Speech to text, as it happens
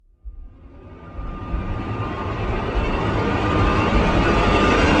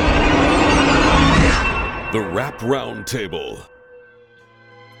Rap Roundtable.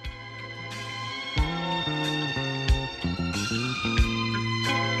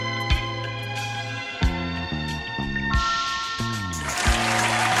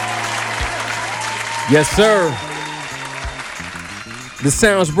 Yes, sir. The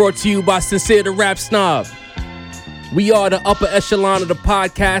sound's brought to you by Sincere the Rap Snob. We are the upper echelon of the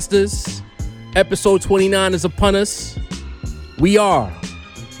podcasters. Episode 29 is upon us. We are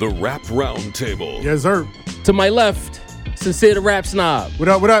The Rap Roundtable. Yes, sir. to my left, Sincere the Rap Snob. What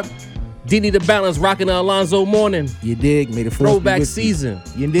up, what up? Didi the Balance rocking the Alonzo Morning. You dig? Made a Throwback season.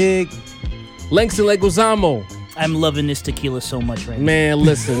 You dig? Langston Leguizamo. I'm loving this tequila so much right now. Man,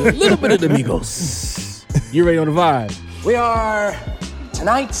 listen, a little bit of the Migos. You ready on the vibe? We are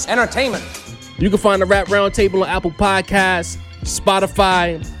tonight's entertainment. You can find the Rap Roundtable on Apple Podcasts,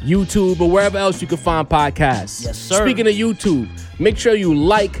 Spotify, YouTube, or wherever else you can find podcasts. Yes, sir. Speaking of YouTube, make sure you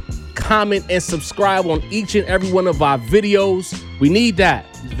like, comment, and subscribe on each and every one of our videos. We need that.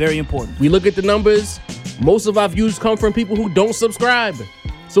 It's very important. We look at the numbers. Most of our views come from people who don't subscribe.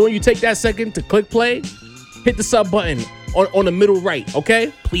 So when you take that second to click play, hit the sub button on the middle right,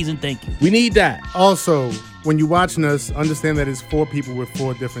 okay? Please and thank you. We need that. Also, when you're watching us, understand that it's 4 people with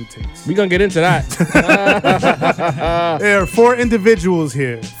 4 different takes. We're going to get into that. There are 4 individuals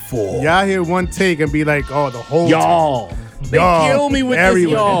here. 4. Y'all hear one take and be like, oh, the whole Y'all. They Y'all, kill me with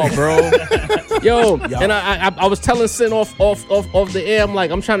everywhere. this y'all, bro. Yo, and I was telling Sin off the air, I'm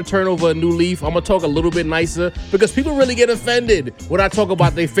like, I'm trying to turn over a new leaf. I'm going to talk a little bit nicer because people really get offended when I talk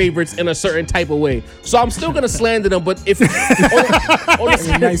about their favorites in a certain type of way. So I'm still going to slander them, but if In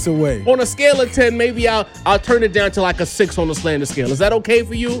a nicer way. on a scale of 10, maybe I'll turn it down to like a 6 on the slander scale. Is that okay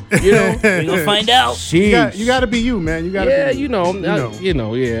for you? You know? We're going to find out. You got to be you, man. You got to Yeah, be you know,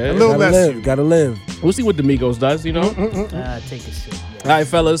 yeah. A little Gotta less live. you. Gotta live. We'll see what the Migos does, you know? Take a sip. All right,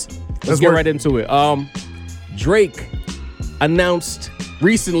 fellas, let's get work. right into it. Drake announced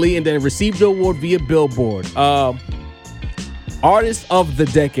recently and then received the award via Billboard. Artist of the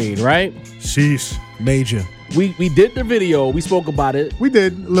Decade, right? Sheesh. Major. We did the video. We spoke about it. We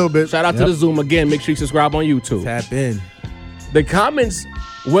did a little bit. Shout out to the Zoom again. Make sure you subscribe on YouTube. Tap in. The comments,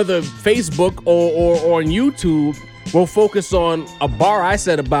 whether Facebook or on YouTube, will focus on a bar I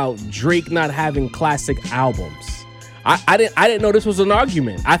said about Drake not having classic albums. I didn't know this was an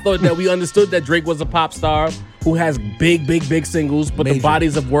argument. I thought that we understood that Drake was a pop star who has big singles, but the Major.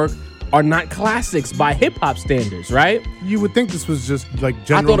 bodies of work are not classics by hip hop standards, right? You would think this was just like I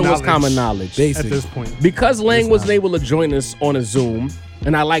general thought it was common knowledge. Basic. at this point. Because Lang wasn't able to join us on a Zoom,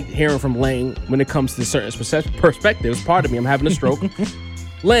 and I like hearing from Lang when it comes to certain perspectives. Pardon me, I'm having a stroke.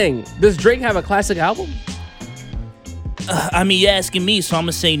 Lang, does Drake have a classic album? I mean, you're asking me, so I'm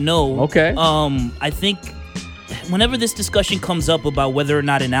going to say no. Okay. I think whenever this discussion comes up about whether or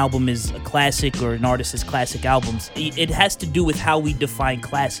not an album is a classic or an artist's classic albums, it has to do with how we define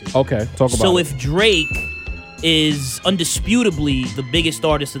classic. Okay, talk about So it. if Drake is undisputably the biggest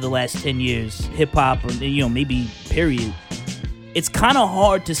artist of the last 10 years, hip-hop, or maybe period, it's kind of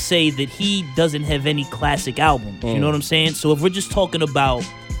hard to say that he doesn't have any classic albums. You know what I'm saying? So if we're just talking about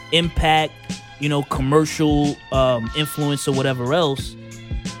impact, commercial influence or whatever else,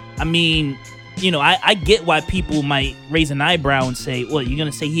 I mean, I get why people might raise an eyebrow and say, well, you're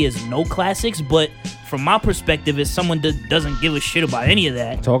going to say he has no classics? But from my perspective, as someone that doesn't give a shit about any of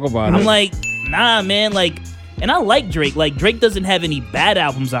that, Talk about I'm it. like, nah, man, and I like Drake. Like, Drake doesn't have any bad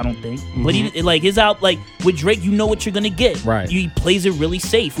albums, I don't think. But he, his album, with Drake, you know what you're going to get. Right. He plays it really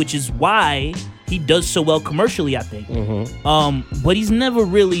safe, which is why he does so well commercially, I think. But he's never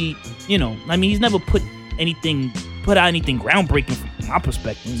really, he's never put out anything groundbreaking from my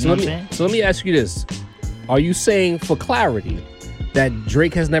perspective. You know what I'm saying? So let me ask you this. Are you saying, for clarity, that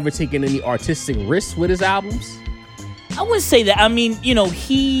Drake has never taken any artistic risks with his albums? I wouldn't say that. I mean,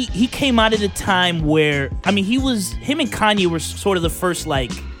 he came out at a time where, him and Kanye were sort of the first,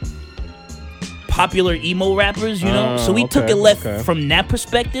 popular emo rappers, So he took it left from that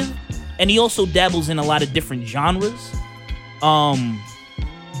perspective. And he also dabbles in a lot of different genres. But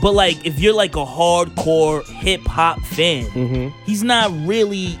if you're a hardcore hip hop fan, he's not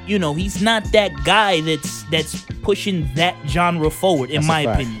really, he's not that guy that's pushing that genre forward, in my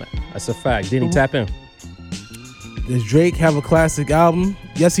opinion. That's a fact. Didn't he tap in? Does Drake have a classic album?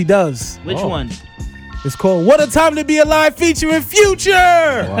 Yes, he does. Which one? It's called What a Time to Be Alive featuring Future.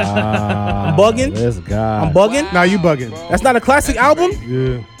 Wow. I'm bugging? This guy. I'm bugging? Nah, you bugging. That's not a classic album?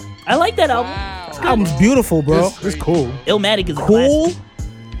 Yeah. I like that album. That album's beautiful, bro. It's cool. Illmatic is a Cool? classic.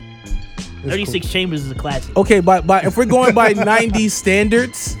 36 Chambers is a classic. Okay, but if we're going by 90s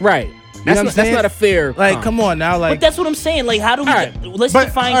standards, Right. what I'm That's saying? not a fair. come on now, But that's what I'm saying. How do we... All right. Let's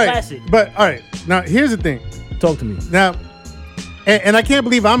define all right, classic. But, all right. Now, here's the thing. Talk to me. Now, and I can't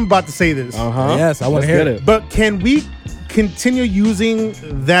believe I'm about to say this, Yes, I want to hear it. but can we continue using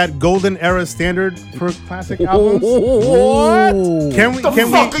that golden era standard for classic albums? What? Can we? What the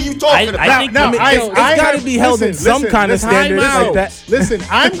fuck are you talking about? I think It's got to be held in some kind of standard like that. Listen,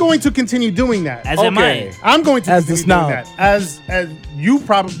 I'm going to continue doing that. As am I. I'm going to As the continue doing snob. that. As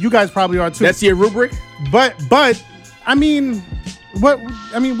you guys probably are too. That's your rubric? But I mean,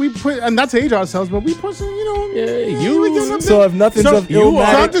 we put, and not to age ourselves, but we put some, we give them So if nothing's so, of so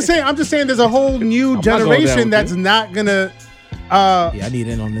Illmatic, I'm just saying there's a whole new not going down generation with that's you. not gonna yeah, I need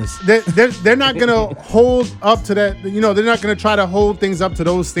in on this. they're not gonna hold up to that, they're not gonna try to hold things up to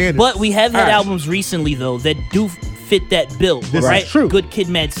those standards. But we have had All right. albums recently though that do fit that bill, This right? is true. Good Kid,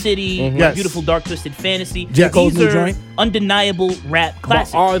 Mad City, My Yes. Beautiful Dark Twisted Fantasy. J. Cole's These new are joint? undeniable rap But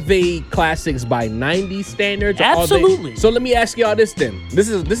classics. are they classics by 90s standards? Or are they- Absolutely. So let me ask y'all this then. This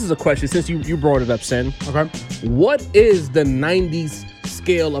is a question since you brought it up, Sen. okay. What is the 90s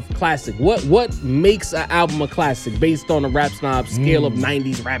scale of classic? What makes an album a classic based on the Rap Snob scale of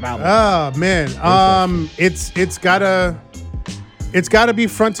 90s rap albums? Oh man, it's gotta be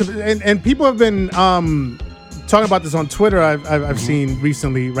front to, and people have been talking about this on Twitter. I've seen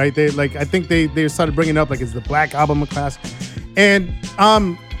recently, right? I think they started bringing up is the Black Album a classic, and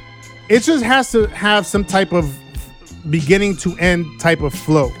it just has to have some type of beginning to end type of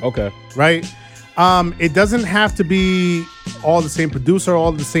flow, Okay. right? It doesn't have to be all the same producer,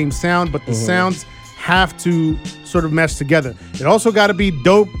 all the same sound, but the sounds have to sort of mesh together. It also got to be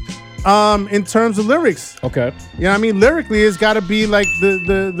dope in terms of lyrics. Okay. You know what I mean? Lyrically, it's got to be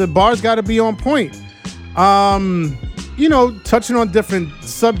the bars got to be on point. Touching on different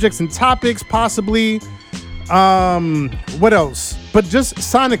subjects and topics, possibly. What else? But just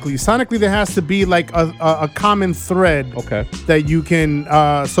sonically, there has to be a common thread. Okay. That you can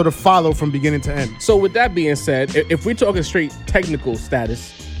sort of follow from beginning to end. So with that being said, if we're talking straight technical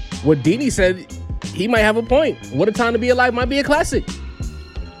status, what Dini said, he might have a point. What a Time to Be Alive might be a classic.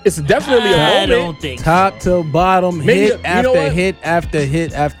 It's definitely a I moment. don't think so. Top to bottom, Maybe- hit you know after what? hit after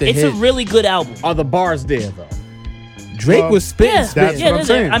hit after It's hit. a really good album. Are the bars there though? Drake was spitting. Yeah, That's yeah, what I'm they're there.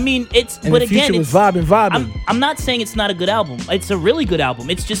 saying. I mean, it's And but the again, Future was it's, vibing. I'm not saying it's not a good album. It's a really good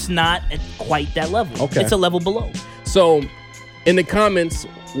album. It's just not at quite that level. Okay. It's a level below. So, in the comments,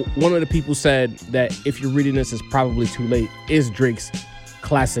 one of the people said that if you're reading this, it's probably too late. Is Drake's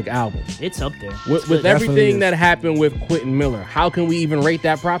classic album It's up there. with It's good. Definitely everything is. that happened with Quentin Miller? How can we even rate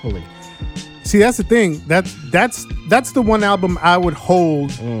that properly? See, that's the thing. That's the one album I would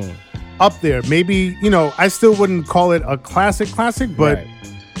hold up there. Maybe, I still wouldn't call it a classic, but Right.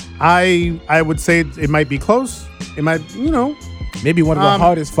 I would say it might be close. It might, Maybe one of the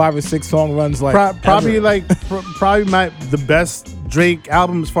hardest 5 or 6 song runs probably ever. probably the best Drake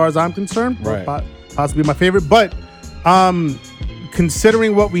album as far as I'm concerned. Right. Possibly my favorite. But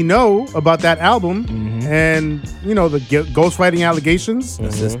considering what we know about that album and, the ghostwriting allegations,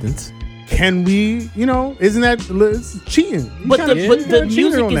 Assistance. can we, isn't that it's cheating? You But kinda- the, you but kinda the cheated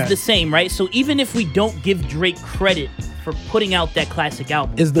music on is that. the same, right? So even if we don't give Drake credit for putting out that classic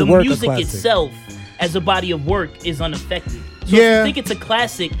album, Is the work a music classic? itself as a body of work is unaffected. So if Yeah. you think it's a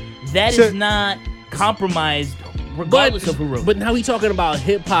classic, that So- is not compromised regardless of who wrote. But now we talking about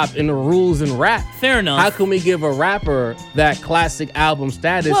hip hop and the rules in rap. Fair enough. How can we give a rapper that classic album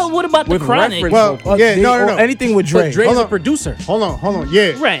status? Well, what about the with Chronic? reference Well, vocals? yeah, no. Anything with But Drake. Drake's Hold a on. producer. Hold on.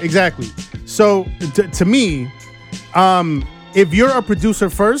 Yeah, Right. exactly. So to me, if you're a producer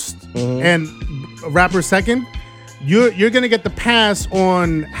 1st and a rapper second, you're gonna get the pass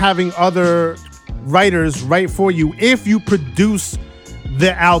on having other writers write for you if you produce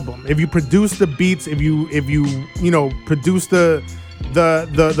the album, if you produce the beats, if you produce the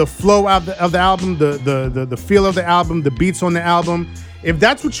flow of the album, the feel of the album, the beats on the album. If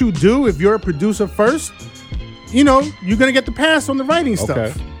that's what you do, if you're a producer first, you're gonna get the pass on the writing stuff.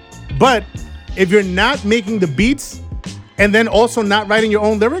 Okay. But if you're not making the beats and then also not writing your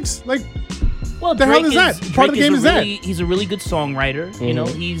own lyrics, Well, The hell Drake is that? Drake Part of the game is that. really, he's a really good songwriter. You know,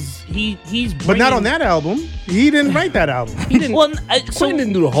 he's but not on bringing- that album. He didn't write that album. He didn't. Well, so Quentin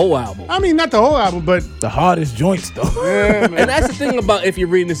didn't do the whole album. I mean, not the whole album, but The hardest joints, though. And that's the thing about if you're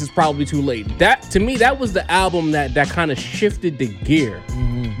reading this, it's probably too late. That to me, that was the album that kind of shifted the gear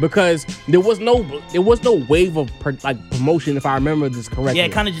because there was no wave of promotion, if I remember this correctly. yeah,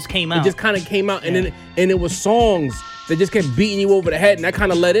 it kind of just came out. It just kind of came out, and then it was songs that just kept beating you over the head, and that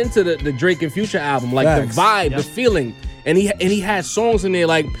kind of led into the Drake and Future album, like Facts. the vibe, the feeling. And he had songs in there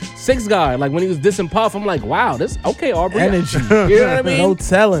like Six God, like when he was dissing Puff. I'm like, wow, this okay, Aubrey. Energy. You know what I mean? No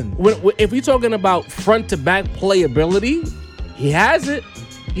telling. If we're talking about front to back playability, he has it.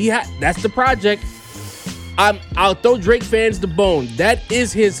 That's the project. I'll throw Drake fans the bone. That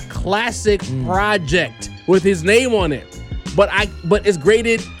is his classic project with his name on it. But it's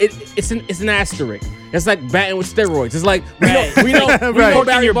graded. It's an asterisk. It's like batting with steroids. It's like we know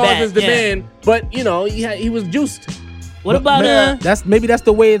Barry Bonds is the man, but you know he was juiced. What about that's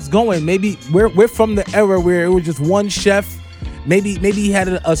the way it's going. Maybe we're from the era where it was just one chef. Maybe he had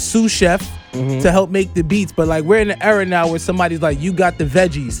a sous chef to help make the beats, but like we're in the era now where somebody's like, you got the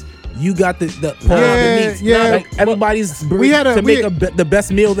veggies, you got the meats. Like everybody's make the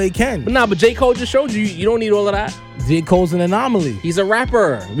best meal they can. But J. Cole just showed you don't need all of that. J. Cole's an anomaly. He's a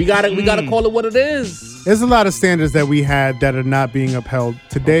rapper. We gotta call it what it is. There's a lot of standards that we had that are not being upheld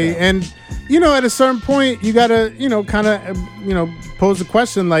today, and you know, at a certain point, you gotta kind of pose the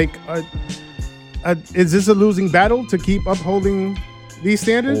question like, is this a losing battle to keep upholding these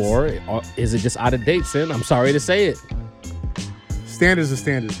standards, or is it just out of date, Sin? I'm sorry to say it. Standards are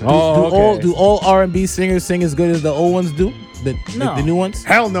standards. Do all R&B singers sing as good as the old ones do? The new ones?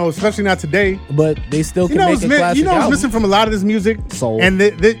 Hell no, especially not today. But they still can make a classic what's album. missing from a lot of this music? Soul. And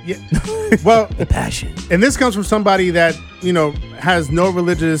the passion. And this comes from somebody that has no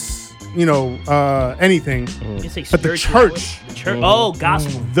religious anything, but the church.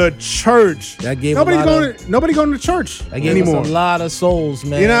 Gospel. The church. That gave nobody going to church anymore. Us a lot of souls,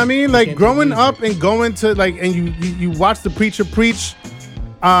 man. You know what I mean? Like growing up and going to and you watch the preacher preach,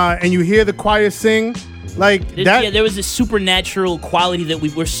 and you hear the choir sing. There was this supernatural quality that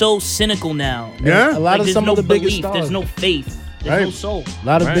we're so cynical now. Yeah, a lot of some of the biggest stars. There's no faith. There's no soul. A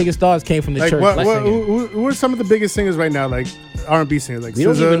lot of biggest stars came from the church. Who are some of the biggest singers right now? Like R&B singers, like we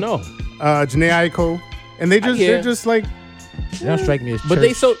don't even know. Janae Aiko, and they're just like. They don't strike me as church. But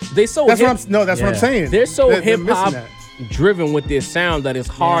they so That's what I'm saying. They're so hip hop driven with their sound that it's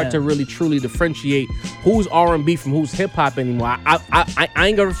hard to really truly differentiate who's R&B from who's hip hop anymore. I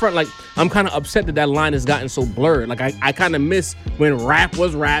ain't gonna front, like I'm kind of upset that line has gotten so blurred. Like I kind of miss when rap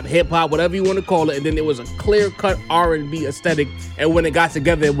was rap, hip hop, whatever you want to call it, and then it was a clear cut R&B aesthetic, and when it got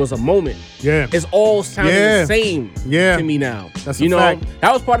together it was a moment. Yeah, it's all sounding the same to me now. That's a fact.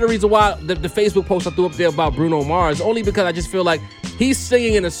 That was part of the reason why the Facebook post I threw up there about Bruno Mars, only because I just feel like he's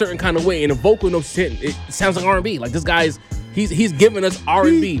singing in a certain kind of way, and the vocal notes hit, it sounds like R&B. Like this guy's he's giving us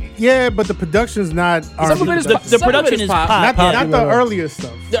R&B. Yeah, but the production's not R&B. Some of it is the production is pop. Not the earlier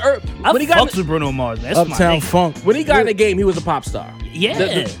stuff. I fucks with Bruno Mars. That's Uptown Funk. When he got in the game, he was a pop star.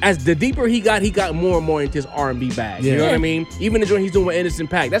 Yeah. As the deeper he got more and more into his R&B bag. You know what I mean? Even the joint he's doing with Anderson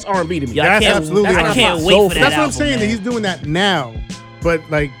 .Paak, that's R&B to me. Yeah, that's absolutely. I can't wait for that. That's what I'm saying. That he's doing that now, but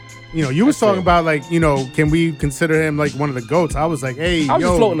like. You was talking about like, can we consider him like one of the GOATs? I was like, hey, I was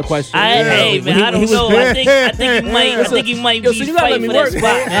just floating the question. Hey, man, I don't know. I think he might be you gotta let me work,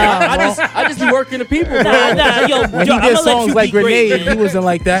 I just be working the people. When he did songs like Grenade, he wasn't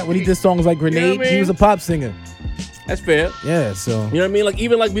like that. When he did songs like Grenade, he was a pop singer. That's fair. Yeah, so. You know what I mean? Like,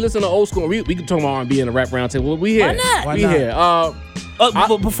 even like we listen to old school, we can talk about R&B in a rap roundtable. Well, we here. Why not? We here.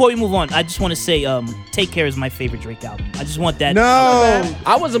 But before we move on, I just want to say, Take Care is my favorite Drake album. I just want that. No,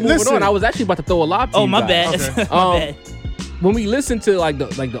 I wasn't moving on. I was actually about to throw a lob to you my guys. bad. My bad. When we listen to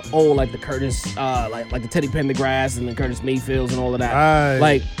the old the Curtis like the Teddy Pendergrass and the Curtis Mayfields and all of that,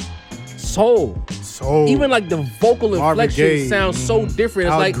 like soul. Even like the vocal inflection sounds so different.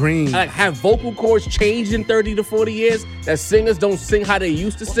 It's like Green. Like have vocal cords changed in 30 to 40 years that singers don't sing how they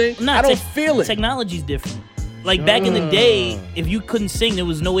used to sing? I don't feel it. Technology's different. Like back in the day, if you couldn't sing, there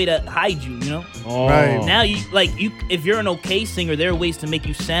was no way to hide you, Right. Now if you're an okay singer, there are ways to make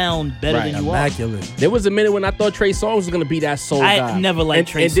you sound better than you immaculate. There was a minute when I thought Trey Songz was gonna be that soul guy. I never liked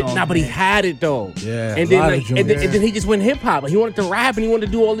Trey Songz. But he had it though. Yeah. And then he just went hip hop. He wanted to rap and he wanted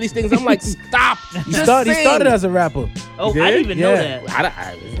to do all of these things. I'm like, stop. He started as a rapper. Oh, I didn't even know that.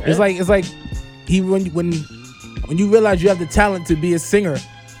 It's like when you realize you have the talent to be a singer.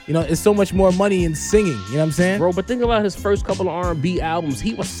 It's so much more money in singing. You know what I'm saying? Bro, but think about his first couple of R&B albums.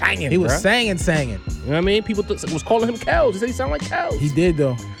 He was singing. He was singing. You know what I mean? People was calling him Kels. He said he sounded like Kels. He did,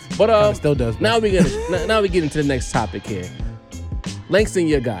 though. But still does. Now we get into the next topic here. Langston,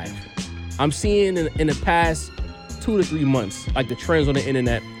 your guy. I'm seeing in the past 2 to 3 months, like the trends on the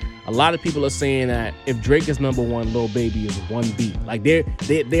internet, a lot of people are saying that if Drake is number one, Lil Baby is 1B. Like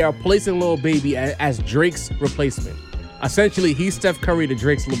they are placing Lil Baby as Drake's replacement. Essentially, he's Steph Curry to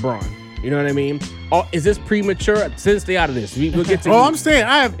Drake's LeBron. You know what I mean? Is this premature? Since stay out of this. We'll get to I'm saying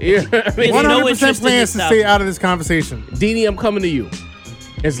I have 100% plans to stay out of this conversation. Deanie, I'm coming to you.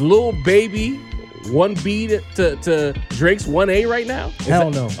 Is Lil Baby 1B to Drake's 1A right now? Hell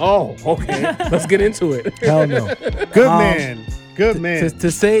no. Oh, okay. Let's get into it. Hell no. Good man.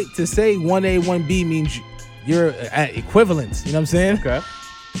 To say 1A, 1B means you're at equivalence. You know what I'm saying? Okay.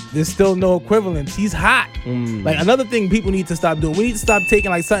 there's still no equivalence. He's hot. Like another thing people need to stop doing. We need to stop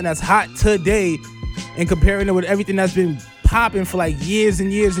taking like something that's hot today and comparing it with everything that's been popping for like years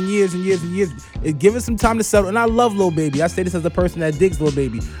and years and years and years and years. Give it some time to settle. And I love Lil Baby. I say this as a person that digs Lil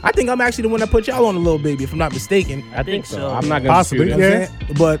Baby. I think I'm actually the one that put y'all on a Lil Baby, if I'm not mistaken. I think so. so. I'm not gonna Possibly, dispute it.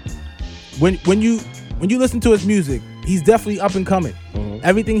 yeah. But when you listen to his music, he's definitely up and coming.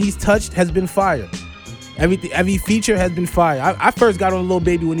 Everything he's touched has been fire. Every feature has been fire. I first got on Lil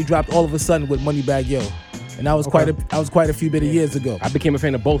Baby when he dropped All of a Sudden with Moneybagg Yo, and that was quite a few bit of years ago. I became a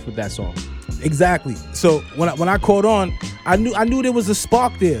fan of both with that song. Exactly. So when I caught on, I knew there was a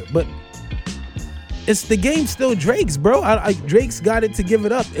spark there, but it's the game still Drake's, bro. Drake's got it to give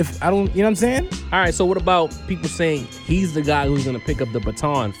it up. If I don't, you know what I'm saying? All right, so what about people saying he's the guy who's gonna pick up the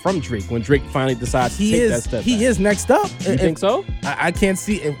baton from Drake when Drake finally decides to take that step? He is next up. You think so? I can't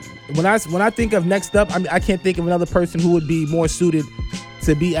see when I think of next up. I mean, I can't think of another person who would be more suited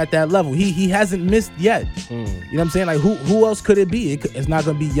to be at that level. He hasn't missed yet. You know what I'm saying? Like who else could it be? It's not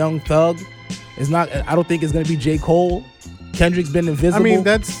gonna be Young Thug. It's not. I don't think it's gonna be J. Cole. Kendrick's been invisible. I mean,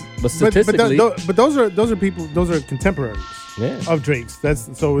 that's But statistically- but those are people. Those are contemporaries of Drake's. That's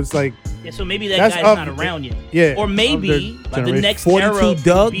so it's like Yeah, so maybe that That's guy's of- not around yet. yeah, Or of maybe their the generation. next 42 era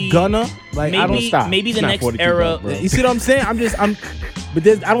Doug, could be, Gunna. Like I don't maybe stop. maybe It's the not next 42 era. Doug, bro. You see what I'm saying? But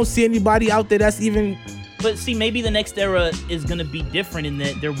I don't see anybody out there that's even. But see, maybe the next era is gonna be different in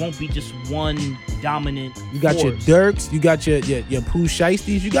that there won't be just one dominant. You got your force. Dirks, you got your Pooh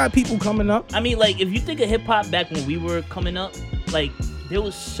Shiesties, you got people coming up. I mean, like if you think of hip hop back when we were coming up, like there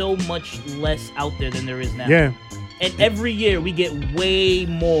was so much less out there than there is now. yeah. And every year we get way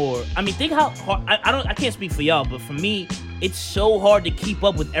more. I mean, think how hard. I can't speak for y'all, but for me, it's so hard to keep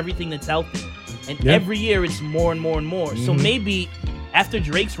up with everything that's out there. And every year it's more and more and more. So maybe after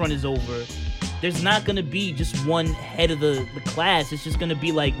Drake's run is over, there's not gonna be just one head of the class. It's just gonna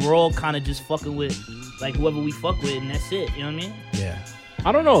be like we're all kind of just fucking with like whoever we fuck with, and that's it. You know what I mean? Yeah.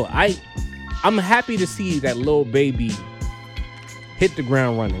 I don't know. I'm happy to see that Lil Baby hit the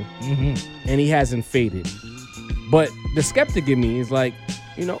ground running, and he hasn't faded. But the skeptic in me is like,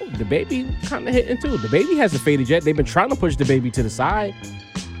 you know, the Baby kind of hitting too. The Baby hasn't faded yet. They've been trying to push the Baby to the side,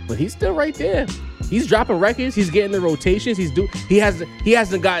 but he's still right there. He's dropping records. He's getting the rotations. He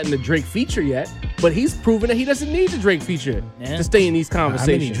hasn't gotten the Drake feature yet, but he's proven that he doesn't need the Drake feature to stay in these How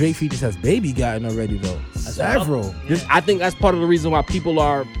conversations. many Drake features has Baby gotten already though? Several. I think that's part of the reason why people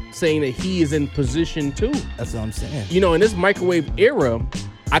are saying that he is in position too. That's what I'm saying. You know, in this microwave era,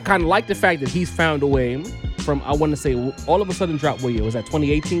 I kind of like the fact that he's found a way from, I want to say, All of a Sudden dropped what year? Was that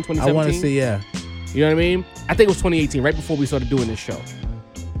 2018, 2017? I want to say yeah. You know what I mean? I think it was 2018, right before we started doing this show.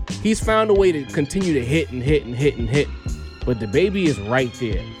 He's found a way to continue to hit and hit and hit and hit. But the Baby is right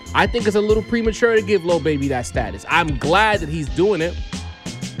there. I think it's a little premature to give Lil Baby that status. I'm glad that he's doing it.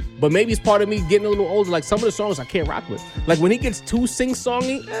 But maybe it's part of me getting a little older. Like some of the songs I can't rock with. Like when he gets too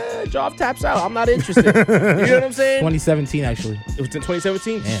sing-songy, Job taps out. I'm not interested. You know what I'm saying? 2017 actually. It was in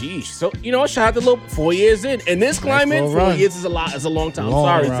 2017? Yeah. Sheesh. So, you know, shout out to Lil 4 years in. In this climate, little 4 run. years is a long time. Long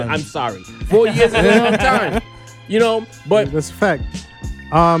I'm sorry. run. I'm sorry. 4 years is a long time. You know, but That's a fact.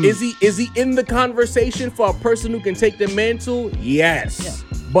 is he in the conversation for a person who can take the mantle? Yes.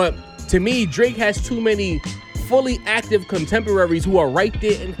 But to me, Drake has too many fully active contemporaries who are right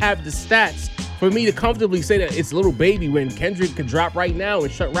there and have the stats for me to comfortably say that it's Lil Baby when Kendrick could drop right now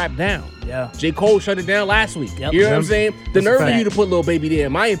and shut rap down. Yeah. J. Cole shut it down last week. Yep. You know what I'm saying? The That's a nerve of fact. you to put Lil Baby there,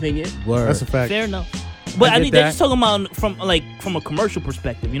 in my opinion. Word. That's a fact. Fair enough. But I, get mean, they're that. just talking about from a commercial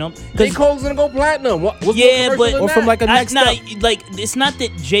perspective, you know? J. Cole's gonna go platinum. What's Yeah, more commercial but- than Or from that? like a next nah, up. like it's not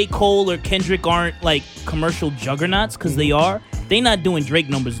that J. Cole or Kendrick aren't like commercial juggernauts, because they are. They not doing Drake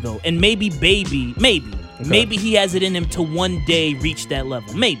numbers though, and maybe maybe he has it in him to one day reach that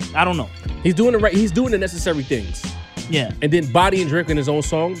level. Maybe, I don't know. He's doing the right. He's doing the necessary things. Yeah. And then Body and Drake in his own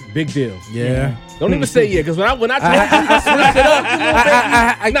song, big deal. Yeah. Don't even say yeah, because when I told you I switched it up,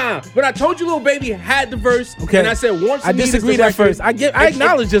 Lil Baby, when I told you Lil Baby had the verse, Okay. and I said once I he needs disagreed the at record, first. I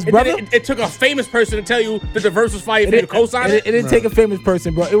acknowledge this, and then brother. It took a famous person to tell you that the verse was fire for you to co-sign It didn't take a famous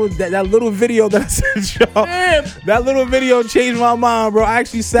person, bro. It was that little video that I sent y'all. Damn. That little video changed my mind, bro. I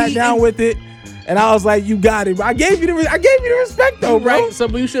actually sat down with it, and I was like, "You got it, bro." I gave you the respect, though, bro. Right? So,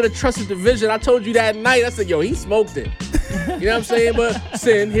 but you should have trusted the vision. I told you that night. I said, yo, he smoked it. You know what I'm saying? But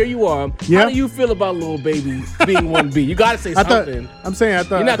Sin, here you are. Yeah. How do you feel about Lil Baby being 1B? You gotta say I thought something. I'm saying I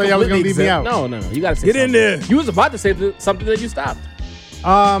thought You're not y'all was gonna completely leave me out. exempt. No. You gotta say Get in something. there. You was about to say something that you stopped.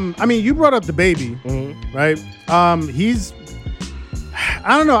 I mean, you brought up the Baby, right? He's,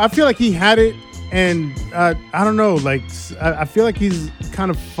 I don't know. I feel like he had it, and I don't know. Like, I feel like he's kind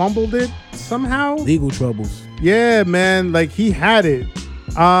of fumbled it somehow. Legal troubles. Yeah, man. Like he had it,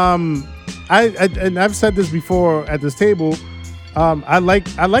 And I've said this before at this table. I like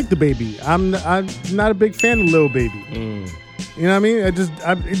the baby. I'm not a big fan of Lil Baby. You know what I mean?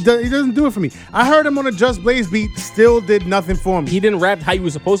 It doesn't do it for me. I heard him on a Just Blaze beat, still did nothing for me. He didn't rap how you were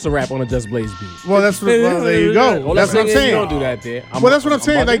supposed to rap on a Just Blaze beat. Well, there you go. Well, that's what I'm saying. You don't do that there. Well, that's what I'm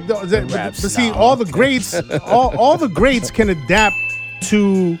saying. Like, but see, all the greats, all the greats can adapt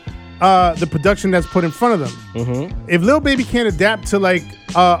to the production that's put in front of them. Mm-hmm. If Lil Baby can't adapt to like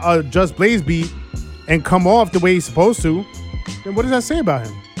a Just Blaze beat and come off the way he's supposed to, then what does that say about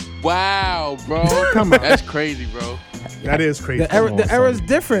him? Wow, bro. Come on. That's crazy, bro. That is crazy. The era's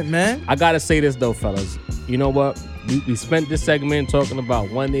different, man. I gotta say this though, fellas. You know what? We spent this segment talking about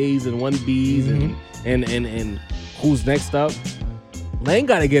 1As and 1Bs and who's next up. Lane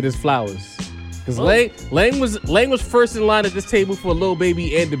gotta get his flowers. Cause Lane was first in line at this table for Lil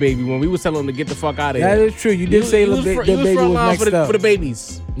Baby and the baby when we was telling him to get the fuck out of here. That is true. You did say the baby was next up for the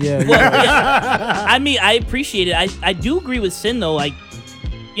babies. Yeah. Well, yeah. I mean, I appreciate it. I do agree with Sin though. Like,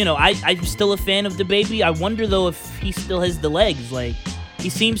 you know, I'm still a fan of the baby. I wonder though if he still has the legs. Like, he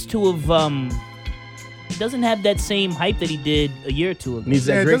seems to have he doesn't have that same hype that he did a year or two ago. Needs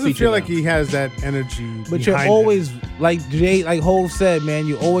that it Drake doesn't feature feel now. like he has that energy. But you're always like Hov said, man.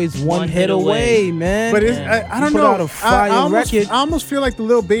 You're always one hit away, man. But I don't know. Out a fire record. I almost feel like the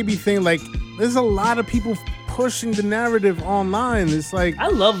Lil Baby thing. Like, there's a lot of people pushing the narrative online. It's like, I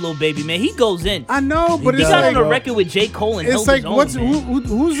love Lil Baby, man. He goes in. I know, but He it's got like, on a record with J. Cole and it's held like, his own, man.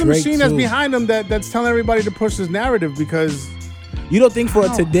 who's the Drake machine that's too. behind him that's telling everybody to push this narrative? Because You don't think for I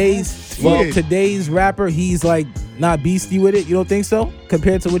don't today's see it. today's rapper, he's like not beastie with it? You don't think so?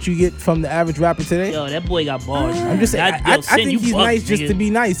 Compared to what you get from the average rapper today? Yo, that boy got bars. I'm just saying, I think he's nice just to be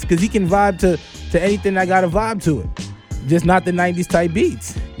nice because he can vibe to anything that got a vibe to it. Just not the 90s type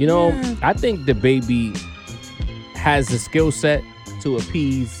beats. You know, I think the baby has the skill set to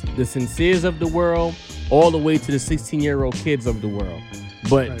appease the sinceres of the world all the way to the 16-year-old kids of the world.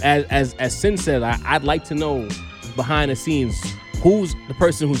 But as Sin said, I'd like to know behind the scenes who's the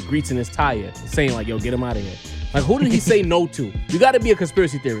person who's greasing his tire, saying like, yo, get him out of here. Like, who did he say no to? You got to be a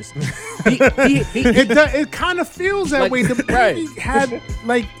conspiracy theorist. it kind of feels that Like, way. The baby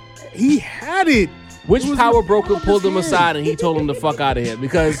he had it. Which It was power in broker front of pulled his him hand. aside and he told him to fuck out of here?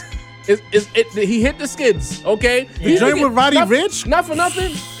 Because he hit the skids, okay? The joint with Roddy Ricch? Not for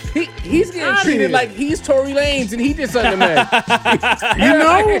nothing. He's getting Outta treated here. like he's Tory Lanez and he did something man. You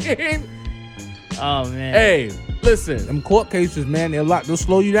know? Oh, man. Hey, listen. Them court cases, man, they'll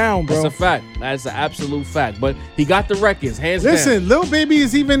slow you down, bro. That's a fact. That's an absolute fact. But he got the records, hands down. Listen, Lil Baby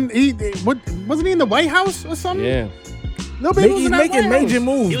is wasn't he in the White House or something? Yeah. Lil Baby was He's in that making White major House.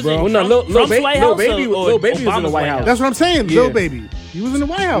 moves, He was bro. in Well, no, Trump's White House Lil Baby was in the Obama's White House. That's what I'm saying. Yeah. Lil Baby. He was in the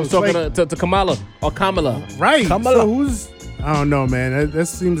White House. Talking Like, to Kamala or Kamala. right. Kamala. So who's? I don't know, man. That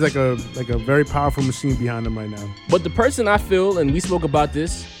seems like a very powerful machine behind him right now. But the person I feel, and we spoke about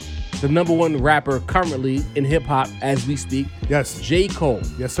this, the number one rapper currently in hip hop as we speak, Yes. J. Cole.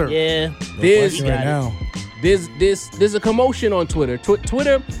 Yes, sir. Yeah. There's He got right it. now. there's a commotion on Twitter.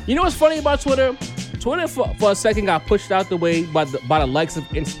 Twitter, you know what's funny about Twitter? Twitter for a second got pushed out the way by the likes of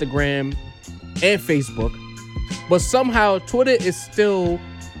Instagram and Facebook, but somehow Twitter is still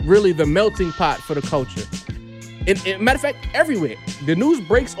really the melting pot for the culture. And matter of fact, everywhere the news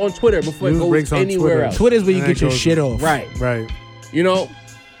breaks on Twitter before News it goes breaks on anywhere Twitter. else. Twitter's where you And get that your goes- shit off. Right. Right. You know,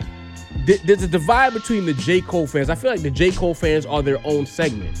 there's a divide between the J. Cole fans. I feel like the J. Cole fans are their own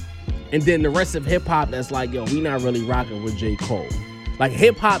segment. And then the rest of hip hop that's like, yo, we not really rocking with J. Cole. Like,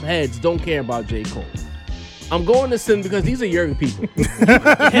 hip hop heads don't care about J. Cole. I'm going to Sin because these are young people.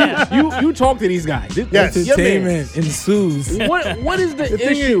 You talk to these guys. Yes. Your man. Entertainment ensues. What is the thing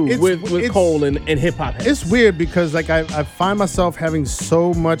is, issue it's- with it's- Cole and hip hop heads? It's weird because like I find myself having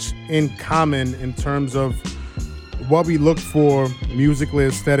so much in common in terms of what we look for musically,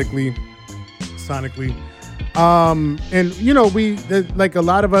 aesthetically, sonically. And you know, like a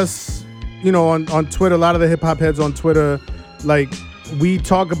lot of us, you know, on Twitter, a lot of the hip hop heads on Twitter, like we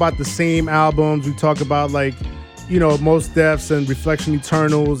talk about the same albums. We talk about like, you know, Most Defs and Reflection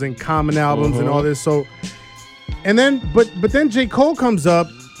Eternals and Common albums and all this. So, and then, but then J. Cole comes up,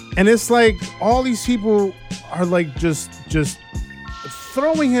 and it's like all these people are like just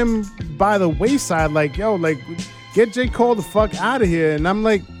throwing him by the wayside. Like, yo, like get J. Cole the fuck out of here. And I'm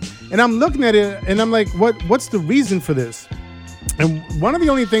like, and I'm looking at it, and I'm like, what's the reason for this? And one of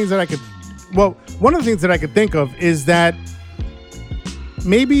the things that I could think of is that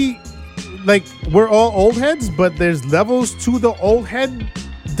maybe like we're all old heads, but there's levels to the old head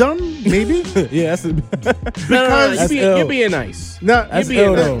dumb, maybe. Yeah, that's No, That's you're ill. being nice. No, That's being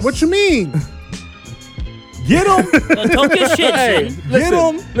ill, nice. though. what you mean? Get him. Talk your shit, Hey,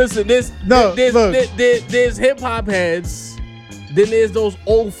 son. listen, there's hip hop heads, then there's those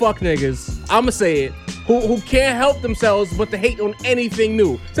old fuck niggas. I'ma say it. Who can't help themselves but to hate on anything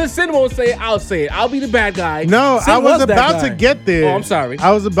new. Since Sin won't say it, I'll say it. I'll be the bad guy. No, Sin I was was that about guy. to get there. Oh, I'm sorry.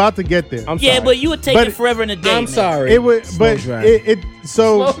 I was about to get there. I'm sorry. Yeah, but you would take But- it forever and a day. I'm man. sorry. It would, but drive. it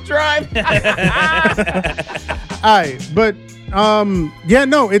so. Slow drive. All right, but yeah,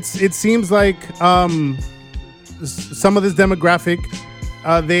 no, it seems like some of this demographic,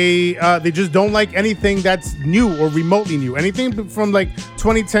 they just don't like anything that's new or remotely new. Anything from like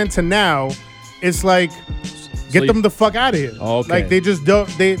 2010 to now, it's like get them the fuck out of here. Okay. Like they just don't.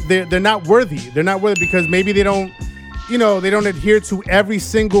 They're not worthy. They're not worthy because maybe they don't, they don't adhere to every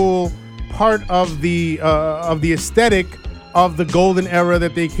single part of the aesthetic of the golden era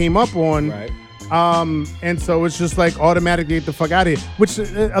that they came up on. Right. And so it's just like automatically get the fuck out of here. Which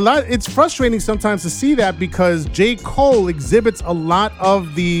it's frustrating sometimes to see that because J. Cole exhibits a lot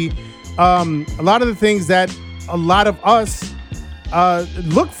of the things that a lot of us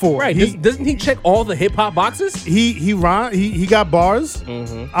look for. Right. Doesn't he check all the hip hop boxes? He got bars.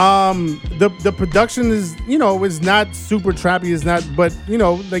 Mm-hmm. The production is is not super trappy. It's not, but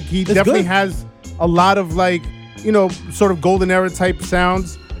like he definitely good. has a lot of like sort of golden era type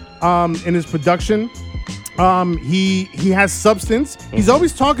sounds in his production. He has substance. He's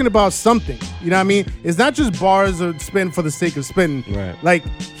always talking about something. You know what I mean? It's not just bars or spin for the sake of spinning. Right. Like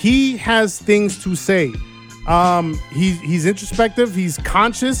he has things to say. He's introspective. He's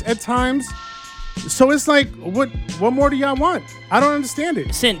conscious at times. So it's like, what more do y'all want? I don't understand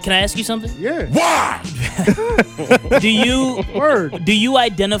it. Sin, can I ask you something? Yeah. Do you Word. do you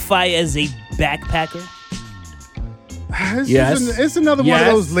identify as a backpacker? It's Yes. it's another one Yes.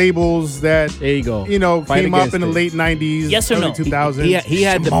 of those labels that There you go. Fight came up against in the it. late 90s, Yes or early no? 2000s. He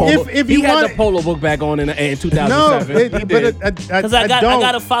had the If- polo. if he you had want- the polo book back on in No, 2007. He did. Because I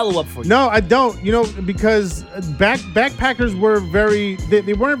got a follow up for you. No, I don't. Because backpackers were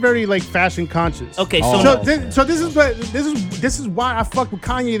they weren't very like fashion conscious. Okay, Oh. so So this is why I fucked with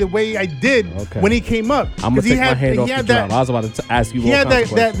Kanye the way I did Okay. when he came up. I'm gonna 'Cause take my hand off the drum. I was about to ask you. He all had kinds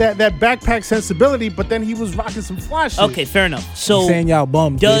of questions. that backpack sensibility, but then he was rocking some fly shit. okay, fair enough. So Saying y'all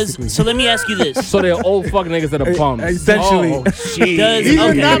bums. basically. so let me ask you this. So they're old fuck niggas that are bums. Essentially. Oh, jeez. Does- These are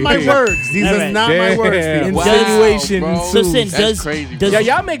Okay. not my words. These All are right. not my words. Yeah. people. Wow, Insinuation bro. ensues. So Sin, That's crazy, does Yeah,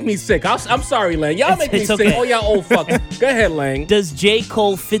 y'all make me sick. I'm sorry, Lang. Y'all make me It's sick. okay. Oh, y'all old fuck. Go ahead, Lang. does J.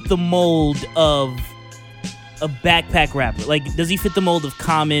 Cole fit the mold of a backpack rapper? Like, does he fit the mold of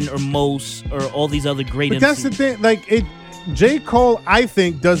Common or Mos or all these other great But that's MCs? the thing. Like J. Cole, I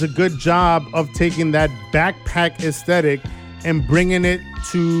think, does a good job of taking that backpack aesthetic and bringing it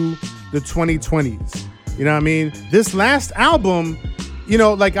to the 2020s. You know what I mean? This last album,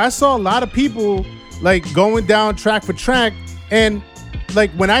 like I saw a lot of people like going down track for track, and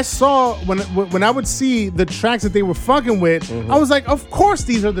like when I would see the tracks that they were fucking with, I was like, of course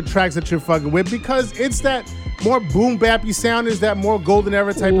these are the tracks that you're fucking with because it's that more boom bappy sound, is that more golden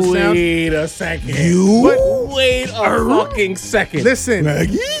era type of sound. Wait a second. But Wait a fucking second. listen,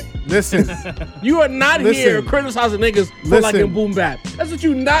 listen. You are not here Listen. criticizing niggas for Listen. liking boom bap. That's what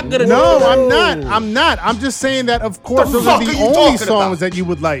you not gonna do. No, I'm not. I'm just saying that, of course, those are the only songs that you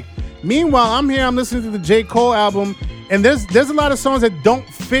would like. Meanwhile, I'm listening to the J. Cole album, and there's a lot of songs that don't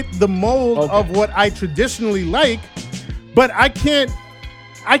fit the mold of what I traditionally like, but I can't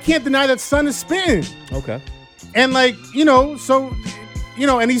deny that Son is spinning. Okay. And like, so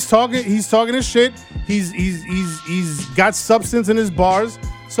and he's talking his shit. He's got substance in his bars.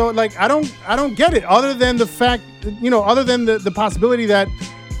 So like I don't get it, other than the fact, other than the possibility that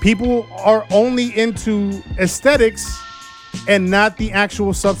people are only into aesthetics and not the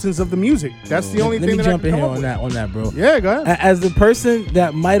actual substance of the music. That's the only Let thing me that jump I in can here come up on with. that, bro. Yeah, go ahead. As the person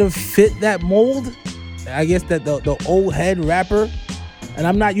that might have fit that mold, I guess that the old head rapper, and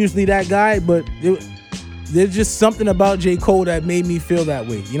I'm not usually that guy, but there's just something about J. Cole that made me feel that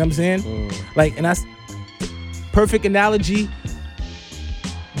way. You know what I'm saying? Like, and that's perfect analogy.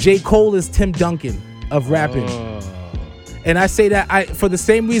 J. Cole is Tim Duncan of rapping. And I say that for the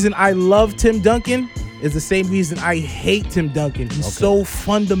same reason I love Tim Duncan is the same reason I hate Tim Duncan. He's so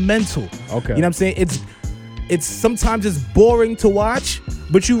fundamental. Okay. You know what I'm saying? It's sometimes it's boring to watch,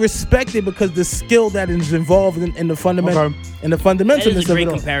 but you respect it because the skill that is involved in the fundamental Okay. and the That fundamentalness is a great of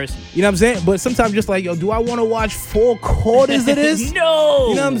it all. comparison. You know what I'm saying? But sometimes just like, yo, do I want to watch 4 quarters of this? No.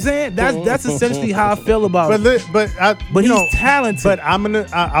 You know what I'm saying? That's essentially how I feel about it. But But he's talented. But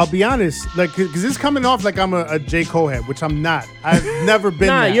I'll be honest, like, because it's coming off like I'm a J. Cole head, which I'm not. I've never been.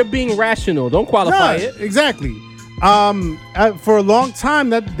 Nah, that. you're being rational. Don't qualify it. Exactly. For a long time,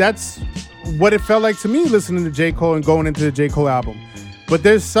 that's what it felt like to me listening to J. Cole and going into the J. Cole album. But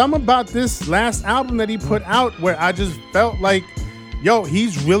there's some about this last album that he put out where I just felt like, yo,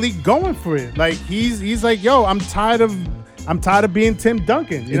 he's really going for it. Like he's like, yo, I'm tired of being Tim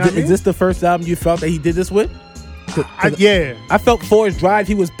Duncan. You know what I mean? Is this the first album you felt that he did this with? Yeah. I felt Forest Drive,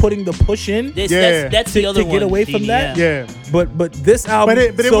 he was putting the push in That's the other to one. get away from Genie, that. Yeah. But this album,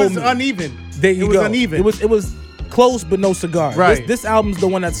 But it was uneven. There you it was go. uneven. It was close but no cigar. Right. This album's the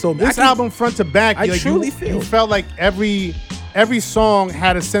one that sold me. This album front to back, I like, truly you feel felt like every song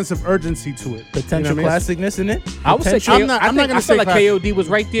had a sense of urgency to it. potential You know what I mean? classicness in it. I would say I'm not I gonna feel say like classic. KOD was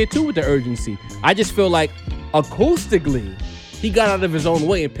right there too with the urgency. I just feel like acoustically, he got out of his own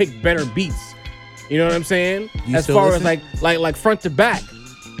way and picked better beats. You know what I'm saying? You As still far listen? as like front to back,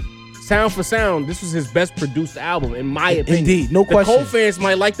 sound for sound, this was his best produced album in my opinion. Indeed, no the question. Cole fans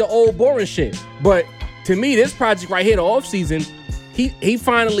might like the old boring shit, but to me, this project right here, the off season, he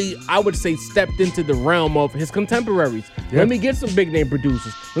finally, I would say, stepped into the realm of his contemporaries. Let me get some big name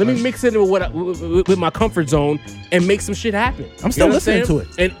producers. Let me mix it in with my comfort zone and make some shit happen. I'm still You know what listening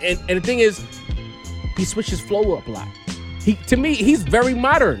saying? to it. And the thing is, he switched his flow up a lot. To me, he's very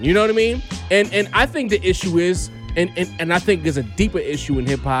modern. You know what I mean? And I think the issue is, and I think there's a deeper issue in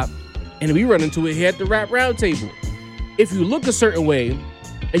hip hop, and we run into it here at the Rap Roundtable. If you look a certain way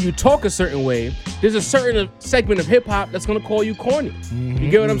and you talk a certain way, there's a certain segment of hip hop that's gonna call you corny. You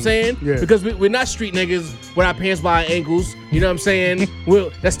get what I'm saying? Yeah. Because we're not street niggas with our pants by our ankles. You know what I'm saying?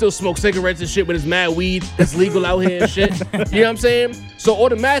 That still smoke cigarettes and shit, but it's mad weed that's legal out here and shit. You know what I'm saying? So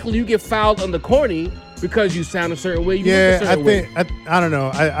automatically you get filed under corny because you sound a certain way. You look a certain way. I don't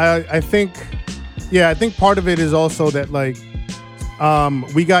know. I think part of it is also that like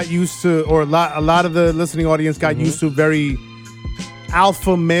we got used to, or a lot of the listening audience got used to very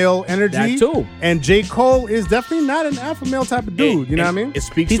alpha male energy. That too. And J. Cole is definitely not an alpha male type of dude. You know what I mean? It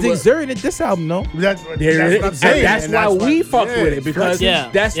speaks He's to exerting it this album, no? That's There what it I'm is. saying. That's And why we fucked with it, because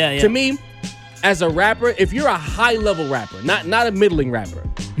that's Yeah. to me, as a rapper, if you're a high level rapper, not a middling rapper,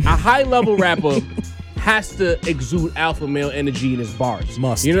 a high level rapper has to exude alpha male energy in his bars.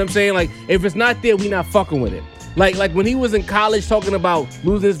 Must. You know what I'm saying? Like if it's not there, we not fucking with it. Like when he was in college talking about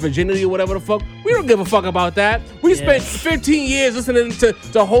losing his virginity or whatever the fuck, we don't give a fuck about that. We spent 15 years listening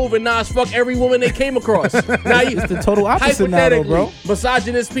to Hov and Nas fuck every woman they came across. Now It's the total opposite now, though, bro. hypothetically,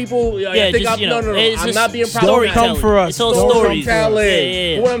 misogynist people. I think just, I'm, no. it's I'm just not being storytelling. problematic. Come for us. It's all Don't stories. tell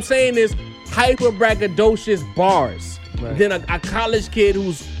it. Yeah. What I'm saying is hyper braggadocious bars. Then a college kid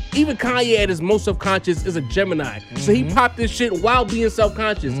who's even Kanye at his most subconscious is a Gemini. So he popped this shit while being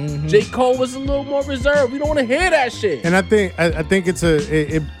self-conscious. J. Cole was a little more reserved. We don't want to hear that shit. And I think it's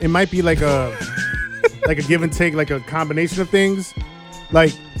it might be like a like a give and take, like a combination of things.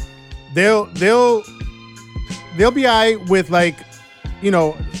 Like they'll be alright with, like, you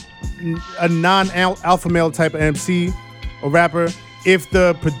know, a non-alpha male type of MC or rapper if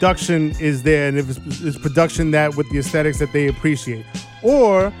the production is there and if it's production that with the aesthetics that they appreciate.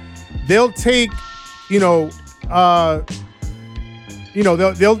 Or they'll take, they'll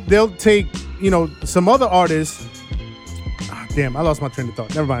take, some other artists. Damn, I lost my train of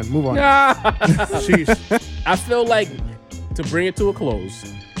thought. Never mind. Move on. Sheesh. I feel like, to bring it to a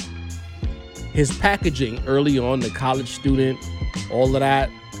close, his packaging early on, the college student, all of that,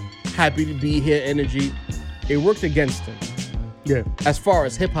 happy to be here energy, it worked against him. Yeah. As far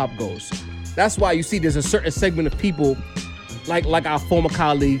as hip hop goes. That's why you see there's a certain segment of people, like our former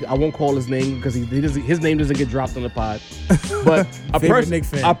colleague, I won't call his name because his name doesn't get dropped on the pod. But a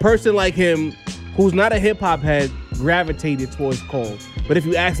person like him who's not a hip hop head gravitated towards Cole. But if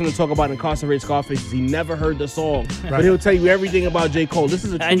you ask him to talk about Incarcerated Scarface, he never heard the song. Right. But he'll tell you everything about J. Cole. This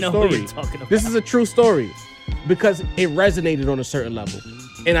is a true story. This is a true story because it resonated on a certain level.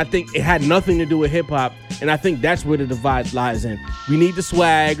 And I think it had nothing to do with hip hop. And I think that's where the divide lies in. We need the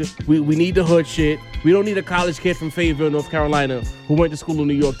swag. We need the hood shit. We don't need a college kid from Fayetteville, North Carolina, who went to school in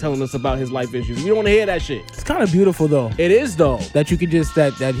New York telling us about his life issues. We don't want to hear that shit. It's kind of beautiful, though. It is, though. That you could just,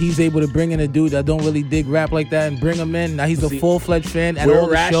 that he's able to bring in a dude that don't really dig rap like that and bring him in. Now he's a full-fledged fan at all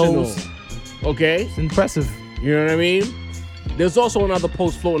the shows. Okay? It's impressive. You know what I mean? There's also another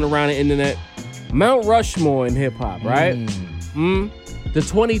post floating around the internet. Mount Rushmore in hip-hop, right? The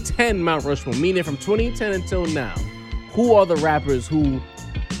 2010 Mount Rushmore, meaning from 2010 until now, who are the rappers who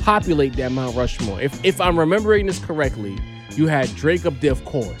populate that Mount Rushmore? If I'm remembering this correctly, you had Drake up there, of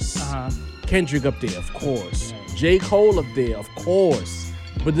course. Kendrick up there, of course. J. Cole up there, of course.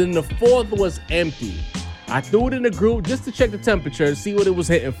 But then the fourth was empty. I threw it in the group just to check the temperature to see what it was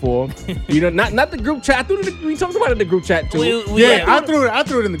hitting for. Not the group chat. We talked about it in the group chat too. I threw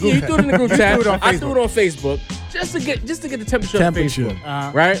it in the group chat. You threw it in the group chat. I threw it on Facebook just to get the temperature on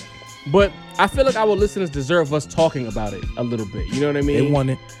Facebook. Right? But I feel like our listeners deserve us talking about it a little bit. You know what I mean? They want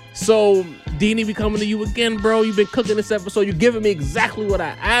it. So, Deanie, we coming to you again, bro. You've been cooking this episode. You're giving me exactly what I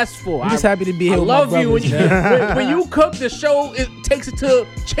asked for. I'm just happy to be here I with love my you. When brothers, man. when you cook, the show, it takes it to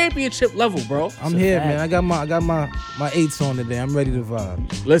championship level, bro. I'm here, man. I got my 8s on today. I'm ready to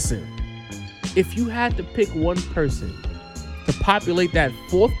vibe. Listen, if you had to pick one person to populate that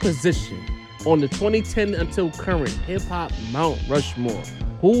 4th position on the 2010 until current hip-hop Mount Rushmore,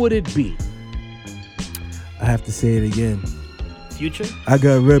 who would it be? I have to say it again. Future? I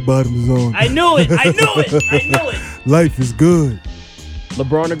got red bottoms on. I knew it. I knew it. I knew it. Life is good.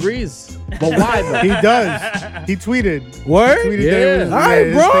 LeBron agrees. But why, though? He does. He tweeted. Word? He tweeted Yeah. that it was- All right,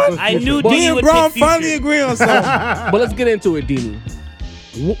 his bro. pick was I Future. knew Me Deanie and would Braun pick Future. finally agree on something. But let's get into it, Deanie.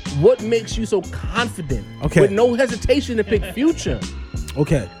 What makes you so confident Okay. with no hesitation to pick Future?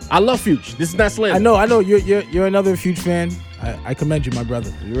 Okay. I love Future. This is not slander. I know. You're another Future fan. I commend you, my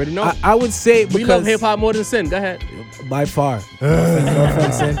brother. You already know. I would say We because love hip hop more than sin. Go ahead. by far. No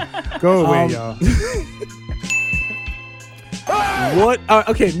offense, Sin. Go away, Um, y'all. What?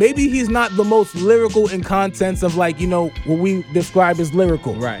 Okay, maybe he's not the most lyrical in contents of like what we describe as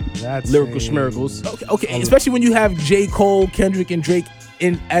lyrical. Right. That's Lyrical a- schmiracles. Okay. Especially when you have J. Cole, Kendrick, and Drake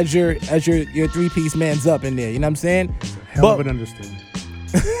in as your 3-piece man's up in there. You know what I'm saying? Hell of an understatement.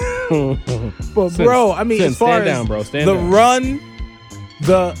 But bro, I mean, Sin, as far stand as down, bro. Stand the down. run,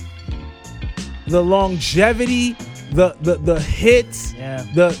 the longevity, the hits, Yeah.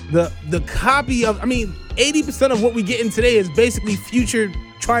 the copy of, I mean, 80% of what we get in today is basically Future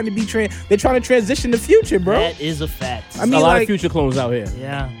trying to be they're trying to transition to Future, bro. That is a fact. I mean, a lot like, of Future clones out here.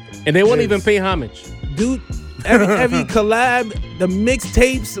 Yeah. And they won't It even is. pay homage. dude, every collab, the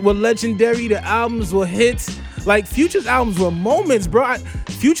mixtapes were legendary, the albums were hits. Like Future's albums were moments, bro.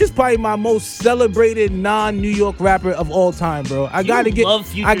 Future's probably my most celebrated non-New York rapper of all time, bro. I gotta love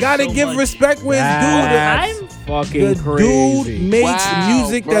Future I gotta so give much. respect where it's due. That's fucking The crazy. dude makes Wow,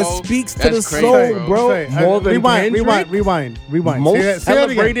 music bro. that speaks to That's the crazy, soul, bro. bro. Say, More than rewind. Most Say that again.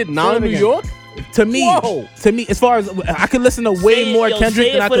 celebrated Say that non-New again. York? To me, Whoa. as far as I could listen to way more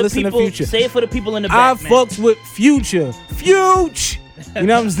Kendrick than I could listen to Future. Say it for the people in the I back, man. fucks with Future. You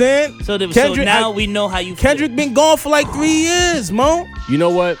know what I'm saying? So Kendrick, now we know how you feel. Kendrick been gone for like 3 years, Mo. You know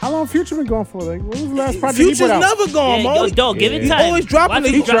what? How long Future been going for? Like, what was the last project he Future's put out? never gone, Yeah, Mo. dog, give it He time. always dropping Watch it.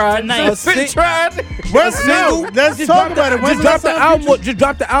 him He drop tried. tonight. He tried. Let's single. Let's Just talk dropped about it. When's Just the last dropped the time album. Future- Just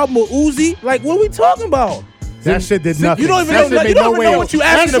dropped the album with Uzi. Like, what are we talking about? That shit did nothing. You don't even That shit know. made You don't no even way. know what you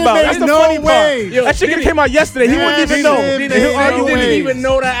That asking shit about. made That's the no funny way. part. That shit could have came out yesterday. He wouldn't even know. shit He'll made argue no with didn't way. me. even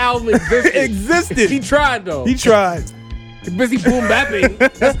know that album existed. Existed. He tried though. He tried. He's busy boom bapping.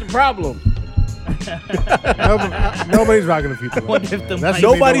 That's the problem. Nobody's rocking the Future. Wonder Right if the now. That mic- shit made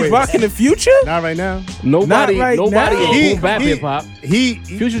no Nobody's waves. rocking the Future. Not right now. Nobody right in now. boom bap hip hop. He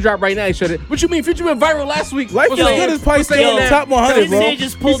Future dropped right now. He showed it. What you mean? Future went viral last week. Life Was is saying- Good is probably was still saying in the that top 100, bro. Sensei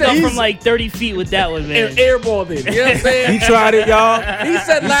just pulled He said up from he's- like 30 feet with that one, man. and airballed it. You know what I'm saying? He tried it, y'all. He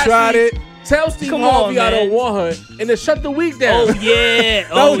said He last tried week, it. tell Steve Come on, Harvey I man. don't want her, and then shut the week down. Oh yeah.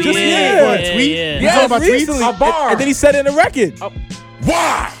 Oh was just yeah. a tweet. Yeah. You talking about tweets? Recently. A bar. And then he said it in a record.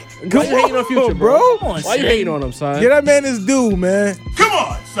 Why you hating on Future, bro? bro? Come on, Why you son. hating on him, son? Get that man his due, man. Come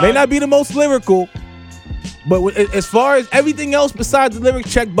on, son. May not be the most lyrical, but as far as everything else besides the lyric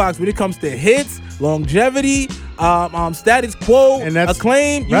checkbox, when it comes to hits, longevity, status quo, and that's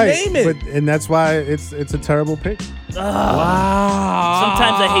acclaim, you right. name it. And that's why it's a terrible pick. Wow.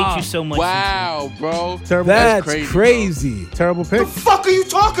 Sometimes I hate you so much. Wow, bro. Terrible. That's crazy, bro. crazy. Terrible pick. fuck are you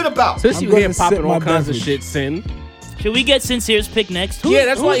talking about? Since I'm you gonna here popping sip all my kinds of beverage. shit, Sin. Should we get Sincere's pick next? Yeah,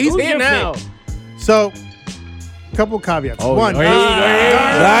 that's why he's who's here your now. pick? So, couple caveats. One. here you go, here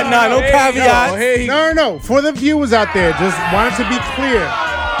you go. No Here you caveats. go, here you go. No. For the viewers out there, just wanted to be clear.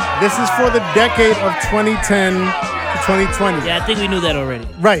 This is for the decade of 2010 to 2020. Yeah, I think we knew that already.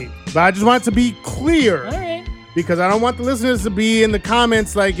 Right. But I just wanted to be clear. All right. Because I don't want the listeners to be in the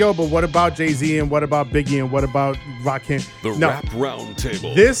comments like, yo, but what about Jay-Z and what about Biggie and what about Rakim? The No. Rap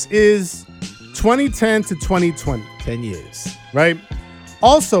Roundtable. This is 2010 to 2020, 10 years. right?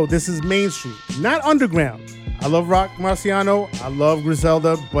 Also, this is mainstream, not underground. I love Rock Marciano. I love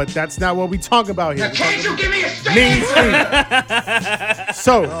Griselda, but that's not what we talk about here. Can't you give me a Mainstream.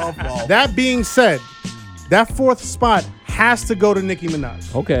 So, that being said, that 4th spot has to go to Nicki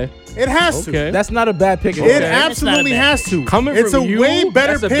Minaj. Okay. It has to. Okay. That's not a bad pick. at all. It Okay. absolutely That's not a bad has to. Coming it's from a you, way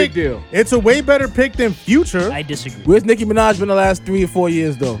better that's a pick. big deal. It's a way better pick than Future, I disagree. Where's Nicki Minaj been the last 3 or 4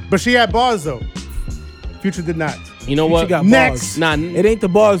 years, though? but she had bars though. Future did not. You know She what? got Next. bars. Nah, It ain't the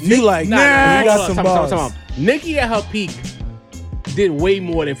bars you like. nah, You got some Time bars. out. Nikki at her peak did way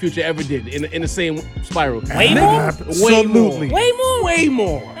more than Future ever did in the same spiral. Way more? Absolutely. Way more. Way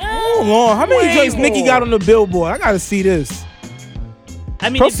more. Hold on. How many Way joints Nicki more. got on the Billboard? I gotta see this. I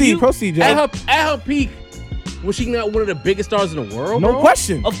mean, if you, Proceed, Jay. At her peak, was she not one of the biggest stars in the world? No bro?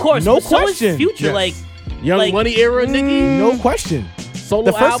 question. of course, No but so is question. Future. Yes. Like, Young Like, Money era, Nicki. No question. Solo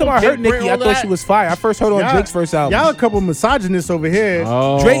The first album, time I heard Big Print, Nicki, I all thought that. she was fire. I first heard her on Drake's first album. Y'all a couple misogynists over here.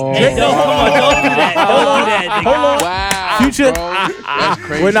 Oh. Drake. hey, no, hold on, don't do that. Don't do that, nigga. Hold on. Wow, Future- bro. That's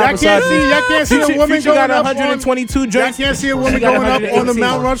crazy. We're not Y'all can't misogynist. see. Y'all can't see a woman Future going got up 122 Y'all joints. can't see a woman She got going up on the 118.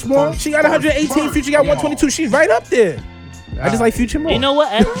 Mount Rushmore. She got 118. Future got 122. She's right up there. I just like Future more. You know what?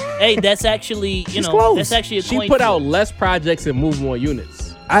 Hey, that's actually, She's close. that's actually a She coin put flip. out less projects and moved more units.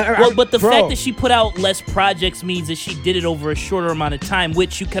 Well, but the bro, fact that she put out less projects means that she did it over a shorter amount of time,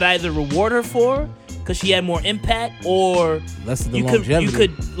 which you could either reward her for because she had more impact, or Less of the you longevity.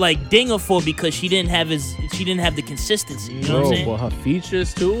 could like ding her for because she didn't have the consistency. You know what I'm saying? But her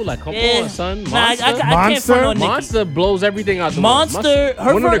features too, like come Yeah. on, son. Nah, I Monster, can't front on Nicki. Monster blows everything out the Monster,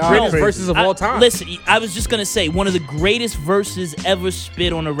 her one of the verse- greatest no. verses of all time. Listen, I was just gonna say one of the greatest verses ever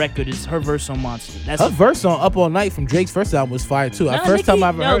spit on a record is her verse on Monster. That's her verse on Up All Night from Drake's first album was fire too. First time I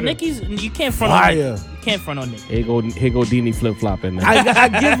ever heard Nicki's. it. You can't front on Fire. Nicki. You can't front on Nicki. Here go Dini flip flopping. I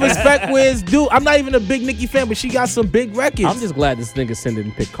give respect where it's due. I'm not even a big Nicki fan, but she got some big records. I'm just glad this nigga Sin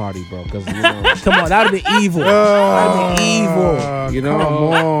didn't pick Cardi, bro, because you know, Come on, that would have been evil. That would have been evil. you know, Come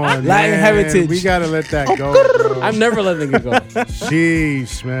on, Latin man. heritage. We gotta let that go. Bro. I'm never letting it go.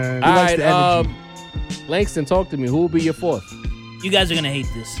 Sheesh, man. All likes right, the energy. Langston, talk to me. Who will be your fourth? You guys are gonna hate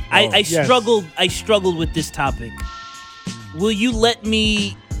this. I yes. struggled with this topic. Will you let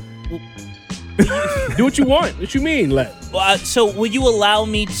me? Do what you want. What you mean, let? So will you allow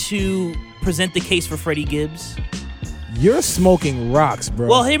me to present the case for Freddie Gibbs? You're smoking rocks, bro.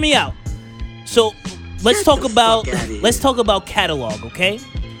 Well, hear me out. So let's talk about catalog, okay?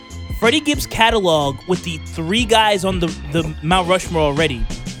 Freddie Gibbs' catalog with the three guys on the Mount Rushmore already,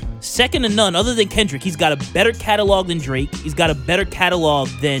 second to none other than Kendrick. He's got a better catalog than Drake. He's got a better catalog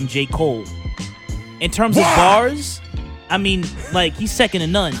than J. Cole. In terms of bars, I mean, like, he's second to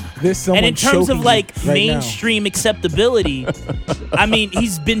none. There's someone And in terms of choking like you right mainstream acceptability, I mean,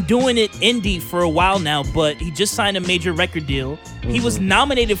 he's been doing it indie for a while now, but he just signed a major record deal. He was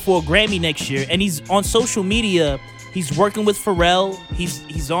nominated for a Grammy next year, and he's on social media. He's working with Pharrell.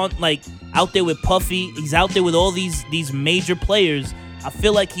 He's on, like, out there with Puffy. He's out there with all these major players. I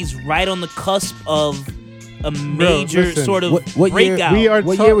feel like he's right on the cusp of a major listen. sort of What year? breakout.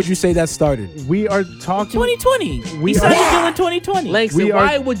 What year would you say that started? We are talking. 2020. We He signed are- a deal in 2020. Langston, We are-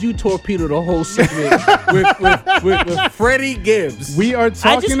 why would you torpedo the whole segment with Freddie Gibbs? We are I'm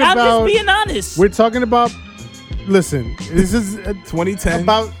talking just about. being honest. We're talking about. Listen, this is 2010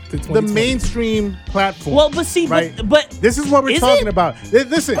 about to the 2020. mainstream platform. Well, but see, right? but This is what we're Is talking it? about.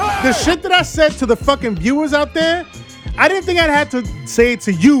 Listen, the shit that I said to the fucking viewers out there, I didn't think I'd have to say it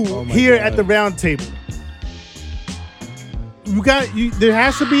to you my here God. at the round table. There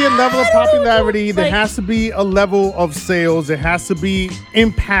has to be a level of popularity. There Like- has to be a level of sales. There has to be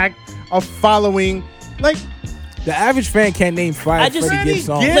impact of following. Like, The average fan can't name I five just Freddie Gibbs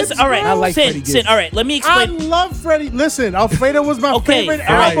songs. Gibbs, listen. All right, bro. I like Sin, Freddie Gibbs. Sin. All right, let me I explain. love Freddie. Listen, Alfredo was my Okay, favorite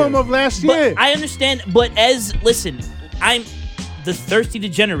fire. album of last year. But I understand. But listen, I'm the thirsty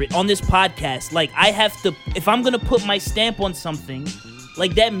degenerate on this podcast. Like, I have to, if I'm gonna put my stamp on something,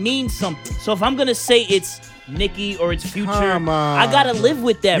 like, that means something. So if I'm gonna say it's Nicki or it's Future, Come on. I gotta live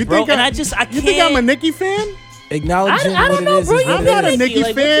with that, bro. And I You can't. think I'm a Nicki fan? Acknowledging I don't what know, it is. bro. is You what I'm it not is. a Nicki, Nicki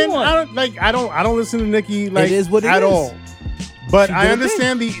like, what fan. you want? I don't listen to Nicki like is what it at is. all. But She I did her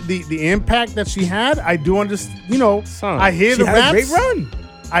understand the impact that she had. I do understand. You know, Son, I hear She the had a raps. great run.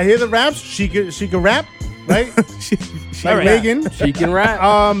 I hear the raps. She could rap, right? She like right. Megan. She can rap.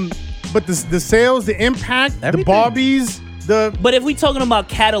 But the sales, the impact, Everything. the Barbies, the But if we talking about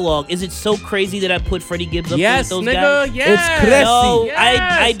catalog, is it so crazy that I put Freddie Gibbs up yes, there with those nigga. guys? Yes. It's crazy. No,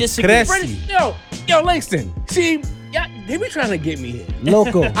 Yes. I disagree. Crazy. Freddie, yo, Langston. See, yeah, they be trying to get me here.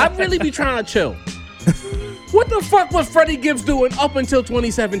 Loco. I really be trying to chill. What the fuck was Freddie Gibbs doing up until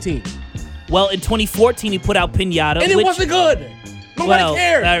 2017? Well, in 2014, he put out Pinata, And it which, wasn't good. Nobody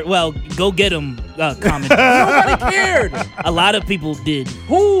cared. well, go get him. Comment. Nobody cared. A lot of people did.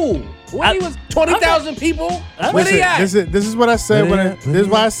 Who? When I- he was 20,000 people? Where Listen, they at? this is what I said. This is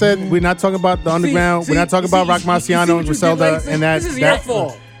why I said we're not talking about the underground. We're not talking about Rock Marciano and Griselda and that. This is your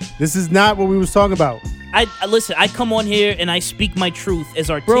fault. This is not what we was talking about. I listen. I come on here and I speak my truth as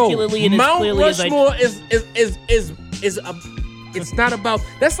Bro, articulately and as Mount clearly as I. Rushmore is a, it's not about,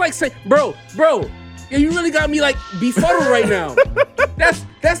 that's like saying, bro, yeah, you really got me like befuddled right now.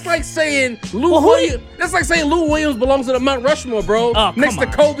 That's like saying Lou Well, Williams. That's like saying Lou Williams belongs to the Mount Rushmore, bro. Oh, next come to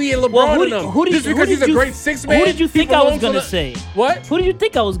on. Kobe and LeBron Well, and them. who did Just because he's a great six man. Who did you he think I was belongs on gonna the- say? What? Who did you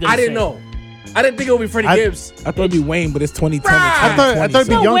think I was gonna say? I didn't know. I didn't think it would be Freddie Gibbs. I thought it'd be Wayne, but it's 2010. Right. I thought it'd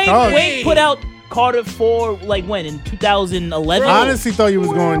be No, Young Thug. Wayne put out Carter 4 like when in 2011. I honestly thought you was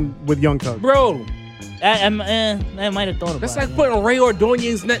going with Young Thug. Bro, I might have thought about that's it. like yeah. putting Ray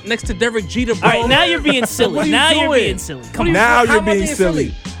Ordonez next to Derek Jeter, bro. All right, now you're being silly. What are you now you're doing? being silly. Come What are on. Now how you're am I being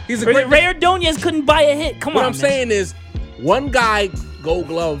silly. He's a Ray great. Ordonez couldn't buy a hit. Come What on, I'm man. saying is, one guy, Gold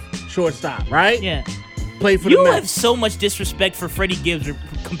Glove, shortstop, right? Yeah. Played for You the have Mets. so much disrespect for Freddie Gibbs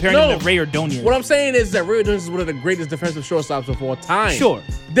comparing No. him to Ray Ordonez. What I'm saying is that Ray Ordonez is one of the greatest defensive shortstops of all time. Sure.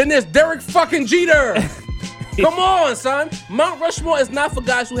 Then there's Derek fucking Jeter. Come on, son. Mount Rushmore is not for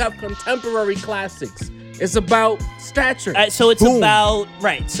guys who have contemporary classics. It's about stature. So it's Boom. about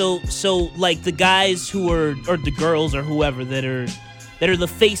right. So like the guys who are or the girls or whoever that are the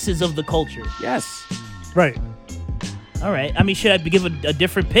faces of the culture. Yes. Right. All right. I mean, should I give a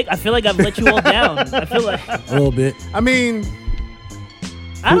different pick? I feel like I've let you all down. I feel like A little bit. I mean,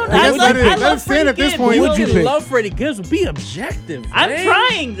 I don't. I I guess love, let it I love stand Freddie at this Gibbs. point. You What'd you can pick? love Freddie Gibbs, but be objective. I'm man.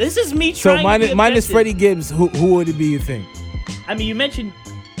 trying. This is me So trying. to be minus objective. Freddie Gibbs, who would it be, you think? I mean, you mentioned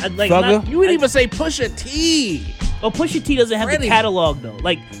like Thugger? You didn't even say Pusha T. Well, Pusha T doesn't have Freddie. the catalog though.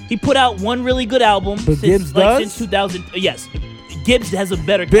 Like he put out one really good album But Gibbs does? since 2000. Yes, Gibbs has a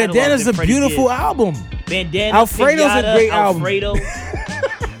better catalog. Bandana's than a Freddie beautiful Gibbs. album. Bandana. Alfredo's a Pinata, great album. Alfredo.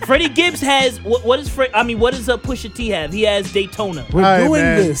 Freddie Gibbs has what is what does Pusha T have? He has Daytona. We're all right, doing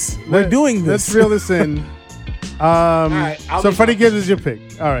man. this. We're doing Let's this. reel this in. right, I'll So be Freddie fine. Gibbs is your pick.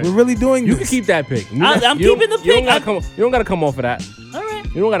 All right. We're really doing You this. can keep that pick. I'm You keeping the don't- You don't, pick. gotta come, you don't gotta come off of that. All right.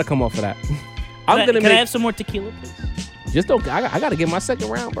 You don't gotta come off of that. Can I have some more tequila, please? Just don't. I gotta get my second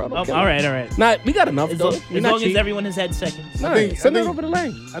round, bro. Don't Oh, kill all me. right, all right. Nah, we got enough As though. long, We're as, not long as cheap. everyone has had seconds. Nah, think- send I it think- over the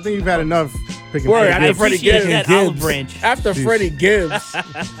lane. I think you've had enough picking Word, Freddie after I Gibbs. Freddie appreciate Gibbs. that Gibbs. olive branch. After Freddie Gibbs. All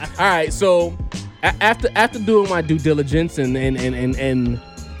right, so after doing my due diligence and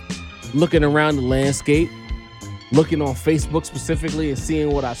looking around the landscape, looking on Facebook specifically and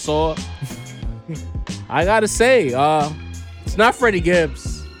seeing what I saw, I gotta say, it's not Freddie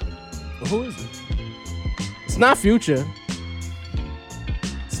Gibbs. Who is it? It's not Future.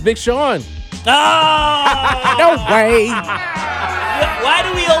 It's Big Sean. Oh! No way. Why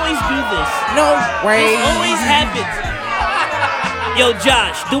do we always do this? No way. This always happens. Yo,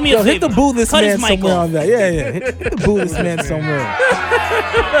 Josh, do me a Yo, favor. hit the boo this Cut man his mic somewhere off. on that. Yeah. Hit the boo this man somewhere.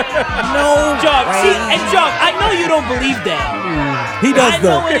 No. Job, way. see, and Job, I know you don't believe that. He does I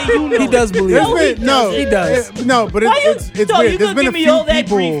though. know it, you know He does it. believe No, it. he No, He does. No, but Why you, it's dog, weird. you There's gonna been a give me few all that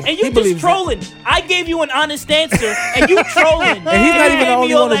people. grief, and He you just believes it. trolling. I gave you an honest answer, and you trolling. And he's not you even gave the only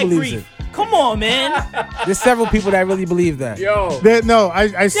me all one who that believes grief. Come on, man. There's several people that really believe that. Yo. No,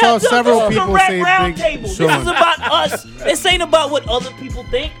 I saw several this is people the rap say round Big table. This Sean. is about us. This ain't about what other people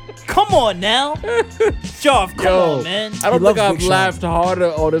think. Come on now. Joff, come on, man. I don't He loves think I've Big Sean. laughed harder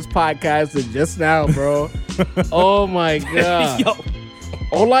on this podcast than just now, bro. Oh my God. Yo,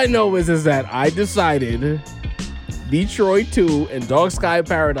 All I know is that I decided Detroit 2 and Dark Sky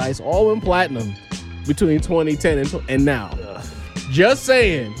Paradise all went platinum between 2010 and now. Just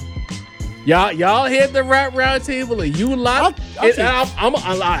saying. Y'all hit the rap round table and you lot. I'll take- Y'all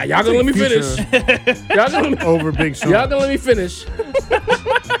gonna let me finish. Y'all gonna let me over Big Sean. Y'all gonna let me finish.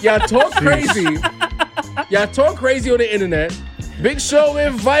 Y'all talk crazy. Y'all talk crazy on the internet. Big Show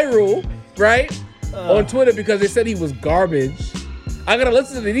went viral, right? On Twitter because they said he was garbage. I gotta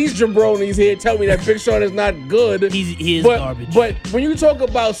listen to these jabronis here tell me that Big Sean is not good. he is but, garbage. But when you talk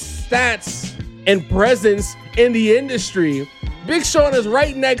about stats and presence in the industry, Big Sean is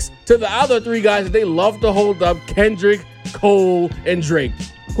right next to the other three guys that they love to hold up: Kendrick, Cole, and Drake.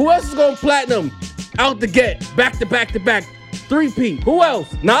 Who else is going platinum out the get, back to back to back, 3P? Who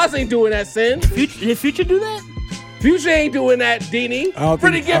else? Nas ain't doing that, Sin. Did Future do that? Future ain't doing that, Deanie. I don't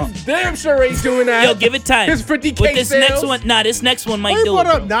Freddie think- Gibbs damn sure ain't doing that. Yo, give it time. His 50K With this sales. next one, this next one might Why you do brought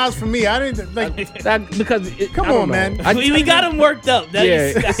it. up Nas for me? I didn't like. Because Come I don't on, know. man. We got him worked up. That Yeah,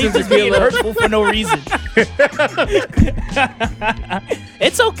 he's this just is being being a little- hurtful for no reason.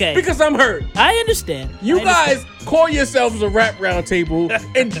 It's okay. Because I'm hurt. I understand. You I understand. guys call yourselves a rap round table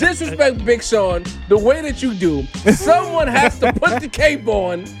and disrespect Big Sean the way that you do. Someone has to put the cape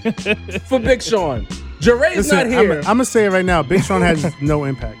on for Big Sean. Jeray's not Listen, here. I'm gonna say it right now. Big Sean has no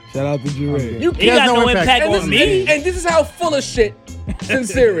impact. Shout out to Jure. You He can't. got no no impact. impact And on this, me. and this is how full of shit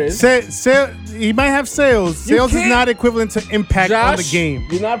Sincere is. He might have sales. You Sales is can't- not equivalent to impact on the game.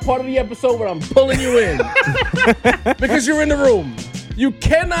 You're not part of the episode, but I'm pulling you in because you're in the room. You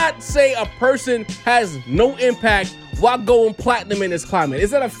cannot say a person has no impact while going platinum in this climate.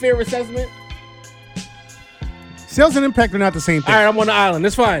 Is that a fair assessment? Sales and impact are not the same thing. All right, I'm on the island.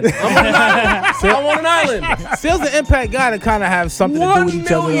 That's fine. I'm on an island. I'm on an island. Sales and impact gotta kind of have something to do 1 with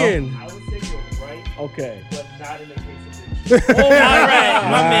each other. million. I would say you're right, Okay. but not in the case of Big Oh, All right,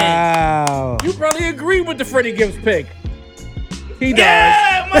 my man. Wow. You probably agree with the Freddie Gibbs pick. He does.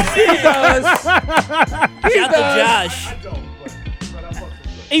 Yeah, my He man. does. He Shout out to does. Josh. I don't, but I fuck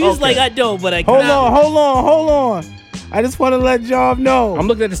with He was Okay. like, I don't, but I Hold cannot. hold on. I just want to let y'all know. I'm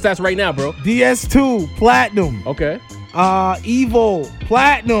looking at the stats right now, bro. DS2 platinum. Okay. Evo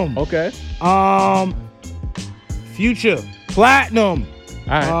platinum. Okay. Future platinum.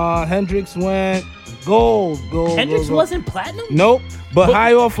 All right. Hendrix went gold. Hendrix gold. wasn't platinum? Nope. But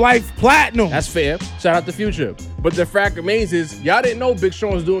High Off Life platinum. That's fair. Shout out to Future. But the fact remains is, y'all didn't know Big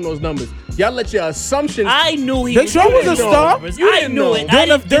Sean was doing those numbers. Y'all let your assumptions. I knew he Big was Sean doing was a those star. numbers. You I didn't knew know. it. I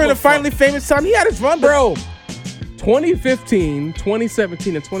didn't during give the a fuck. finally famous time, he had his run, Bro, 2015,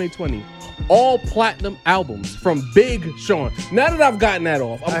 2017, and 2020, all platinum albums from Big Sean. Now that I've gotten that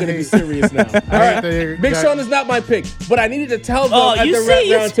off, I'm going to be serious now. All right. Big Sean is not my pick, but I needed to tell them Oh, at you the rap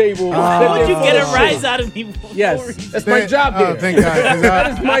see, round table. Why would you get a Oh, rise shit. out of me? Yes, that's my job Oh, here. thank God. 'cause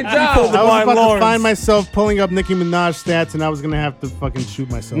That is my job. I was Martin about Lawrence. to find myself pulling up Nicki Minaj stats, and I was gonna have to fucking shoot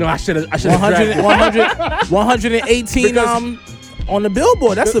myself. No, I should have 100, dragged 118 Because- on the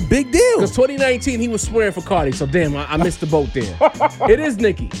Billboard. That's a big deal. Because 2019, he was swearing for Cardi, so damn, I missed the boat there. It is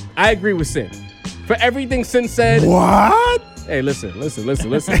Nicki. I agree with Sin. For everything Sin said. What? Hey, listen, man. Gotta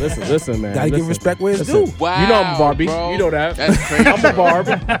give Listen. respect where it's Listen. due. Wow, You know I'm a Barbie. bro. You know that. That's crazy. I'm a Barb.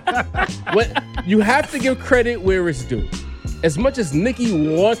 You have to give credit where it's due. As much as Nicki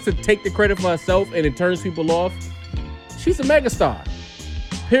wants to take the credit for herself and it turns people off, she's a megastar.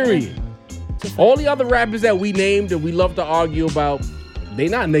 Period. All the other rappers that we named and we love to argue about, they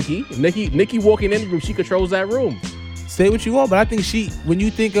not Nicki. Nicki walking in the room, she controls that room. Say what you want, but I think when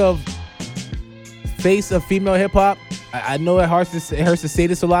you think of face of female hip hop, I know it hurts to say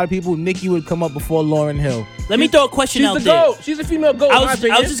this to a lot of people. Nicki would come up before Lauryn Hill. Let me throw a question She's out the there. GOAT. She's a female GOAT. in my I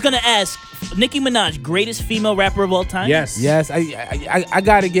opinion. was just gonna ask, Nicki Minaj, greatest female rapper of all time? Yes. Yes, I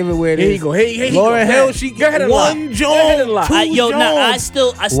gotta give it where it is. Here you go. Here you Lauryn go. Hill, she Go ahead and one lie. Go ahead and lie. Jones, two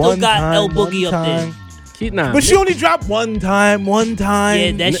Jones. I still One got time, El Boogie one up there. time. Nah, But she only dropped one time.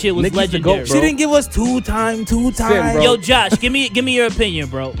 Yeah, that shit was Nicki's the legendary. GOAT, She bro. didn't give us two times. bro. Yo, Josh, give me your opinion,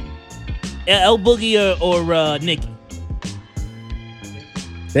 bro. El Boogie or Nicki?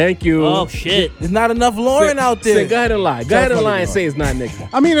 Thank you. Oh shit. There's not enough Lauryn out there. Sin, go ahead and lie. Go ahead and lie and say it's not Nicki.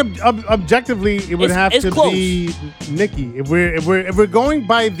 I mean, objectively, it would have it's to close. be Nicki. If we're going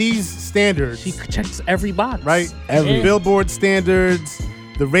by these standards, She checks every box. right? Yeah. Billboard standards,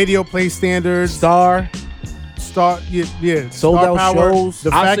 the radio play standards, Star. yeah, Sold star out power. shows.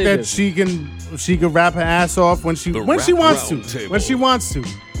 The I'll fact say that this. she can rap her ass off when she The wants Rap to. Roundtable. When she wants to.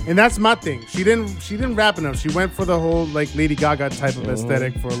 And that's my thing. She didn't rap enough. She went for the whole like Lady Gaga type of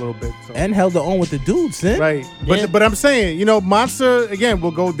aesthetic for a little bit. So. And held her own with the dudes, eh? Right. Yeah. But I'm saying, Monster again will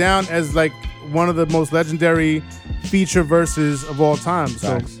go down as like one of the most legendary feature verses of all time.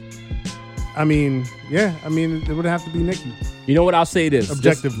 So Facts. I mean, it would have to be Nicki. You know what? I'll say this.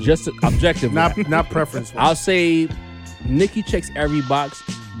 Objectively. Just objectively. Not preference. I'll say Nicki checks every box,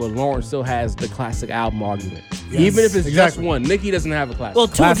 but Lauren still has the classic album argument. Yes, Even if it's exactly. just one, Nicki doesn't have a classic. Well,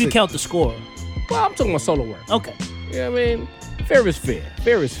 two if you Classic. count the score. Well, I'm talking about solo work. Okay. Yeah, I mean, fair is fair.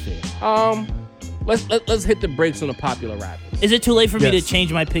 Fair is fair. Let's hit the brakes on the popular rappers. Is it too late for me to Yes.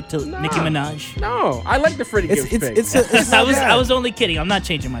 change my pick to Nicki Minaj? No, I like the Freddie Gibbs pick. It's I was only kidding. I'm not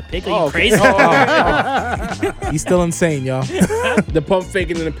changing my pick. Are you Oh, okay. crazy? He's still insane, y'all. The pump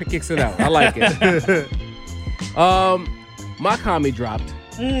faking and the kicks it out. I like it. My commie dropped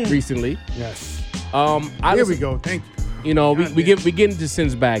recently. Yes. Here we go. Thank you. You know, we get into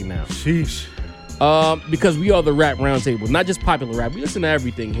Sin's bag now. Sheesh. Because we are the rap roundtable, not just popular rap. We listen to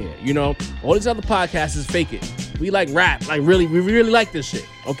everything here. You know, all these other podcasts is fake it. We like rap, we really like this shit.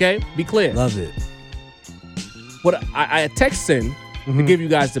 Okay, be clear. Love it. But I text Sin to give you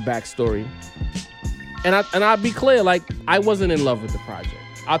guys the backstory, and I'll be clear. Like, I wasn't in love with the project.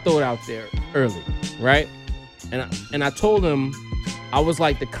 I'll throw it out there early, right? And I told him, I was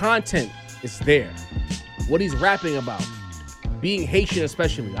like, the content is there. What he's rapping about, being Haitian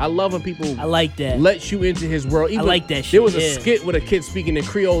especially. I love when people I like that. let you into his world. Even like that shit, There was a yeah. skit with a kid speaking in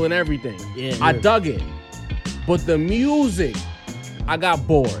Creole and everything. Yeah. I dug it. But the music, I got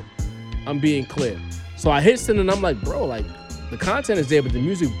bored. I'm being clear. So I hit Sin and I'm like, bro, like, the content is there, but the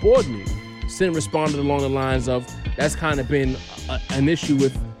music bored me. Sin responded along the lines of, that's kind of been an issue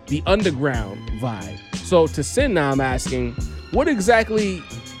with the underground vibe. So to Sin now, I'm asking, what exactly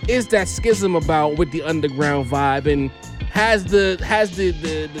is that schism about with the underground vibe, and has the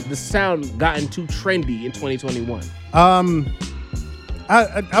sound gotten too trendy in 2021?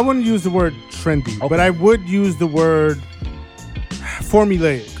 I wouldn't use the word trendy, Okay. but I would use the word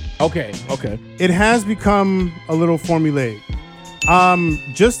formulaic. Okay. It has become a little formulaic.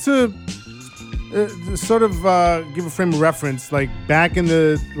 Just to sort of give a frame of reference, like back in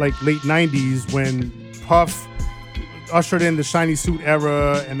the late 90s when Puff ushered in the shiny suit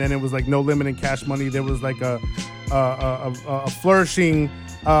era, and then it was like No Limit and Cash Money. There was like a flourishing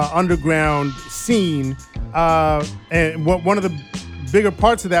underground scene, and one of the bigger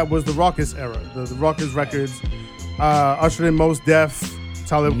parts of that was the Raucous era. The Raucous records ushered in Mos Def,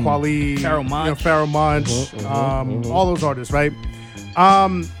 Talib Kweli, Pharoah Monch, all those artists, right?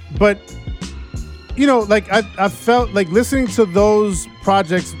 But like I felt like listening to those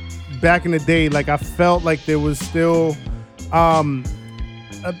projects back in the day, like I felt like there was still a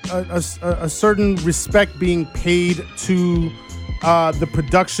certain respect being paid to the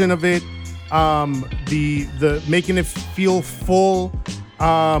production of it, the making it feel full,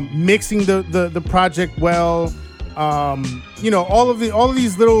 mixing the project well, all of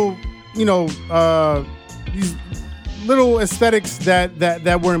these little these little aesthetics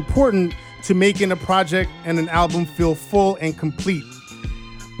that were important to making a project and an album feel full and complete.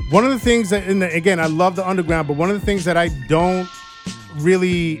 One of the things that, and again, I love the underground, but one of the things that I don't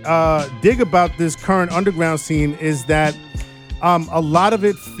really dig about this current underground scene is that a lot of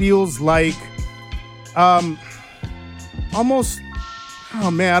it feels like almost, oh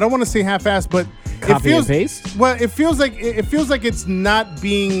man, I don't want to say half-assed, but Copy and paste? Well, it feels like it's not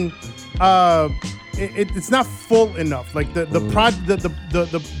being it's not full enough. Like the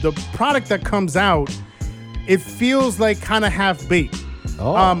product that comes out, it feels like kind of half-baked.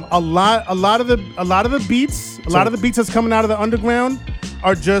 Oh. A lot of the beats, a lot of the beats that's coming out of the underground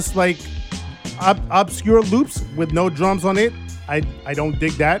are just like obscure loops with no drums on it. I don't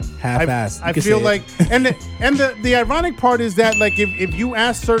dig that. Half-assed. I feel like, and the ironic part is that like if you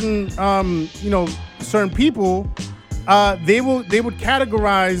ask certain certain people, they would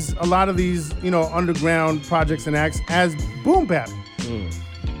categorize a lot of these underground projects and acts as boom bap.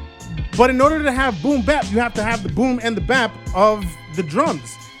 But in order to have boom bap, you have to have the boom and the bap of the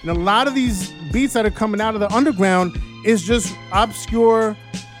drums. And a lot of these beats that are coming out of the underground is just obscure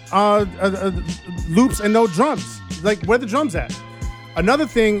loops and no drums. Like, where the drums at? Another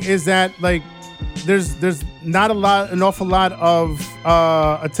thing is that like there's not an awful lot of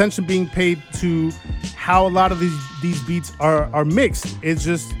attention being paid to how a lot of these beats are mixed. It's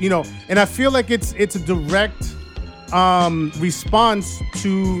just and I feel like it's a direct response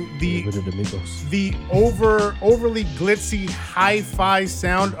to the overly glitzy hi-fi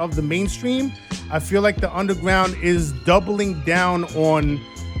sound of the mainstream. I feel like the underground is doubling down on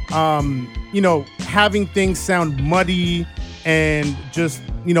having things sound muddy and just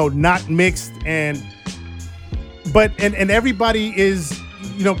not mixed, and everybody is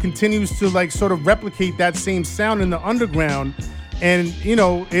continues to like sort of replicate that same sound in the underground. And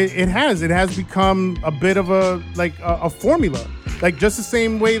it has become a bit of a formula, like just the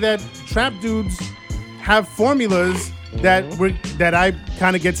same way that trap dudes have formulas that I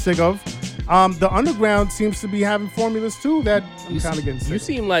kind of get sick of. The underground seems to be having formulas too that I'm kind of getting sick of. You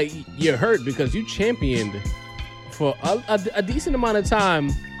seem like you're hurt because you championed for a decent amount of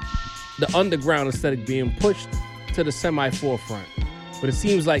time the underground aesthetic being pushed to the semi-forefront, but it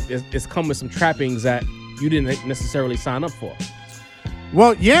seems like it's come with some trappings that you didn't necessarily sign up for.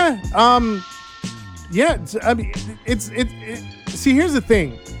 Well, yeah. I mean, it's see, here's the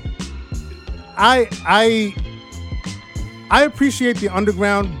thing. I appreciate the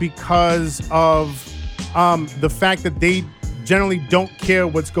underground because of the fact that they generally don't care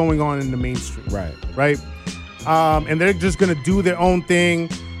what's going on in the mainstream. Right. And they're just gonna do their own thing.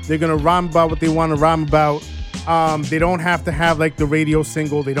 They're gonna rhyme about what they want to rhyme about. They don't have to have like the radio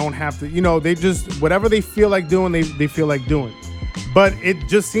single. They don't have to, they just whatever they feel like doing, they feel like doing. But it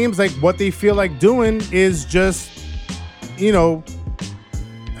just seems like what they feel like doing is just,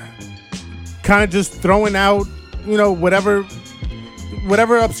 kind of just throwing out, whatever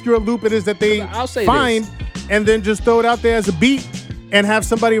obscure loop it is that they find, and then just throw it out there as a beat and have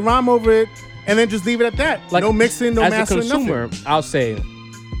somebody rhyme over it, and then just leave it at that. Like, no mixing, no mastering, as a consumer, nothing. I'll say,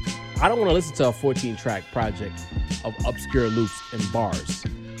 I don't want to listen to a 14-track project of obscure loops and bars.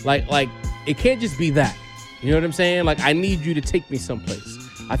 Like it can't just be that. You know what I'm saying? Like, I need you to take me someplace.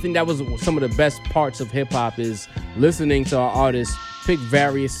 I think that was some of the best parts of hip-hop is listening to our artists pick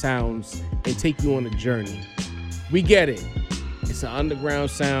various sounds and take you on a journey. We get it. It's an underground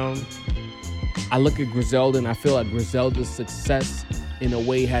sound. I look at Griselda and I feel like Griselda's success in a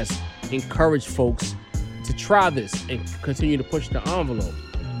way has encouraged folks to try this and continue to push the envelope.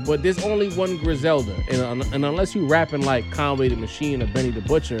 But there's only one Griselda, and unless you rapping like Conway the Machine or Benny the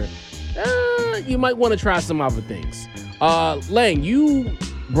Butcher, you might want to try some other things. Lang, you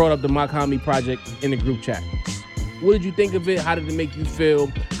brought up the Makami project in the group chat. What did you think of it? How did it make you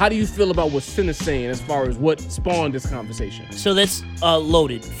feel? How do you feel about what Sin is saying as far as what spawned this conversation? So that's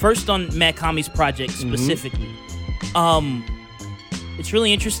loaded. First on Makami's project specifically. It's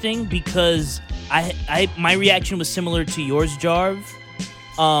really interesting because my reaction was similar to yours, Jarv.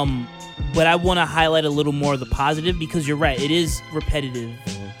 But I want to highlight a little more of the positive because you're right, it is repetitive.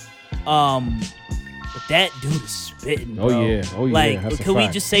 But that dude is spitting, bro. Oh yeah. Like, That's could we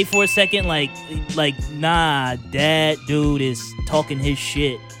just say for a second, like, nah, that dude is talking his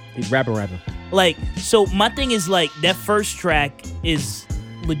shit. He's rapping. Like, so my thing is, like, that first track is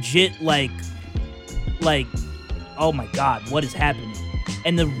legit, like, oh my God, what is happening?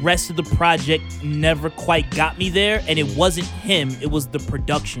 And the rest of the project never quite got me there, and it wasn't him, it was the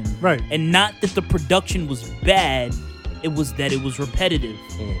production. Right. And not that the production was bad, it was that it was repetitive.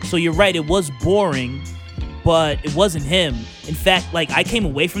 So you're right, it was boring, but it wasn't him. In fact, like, I came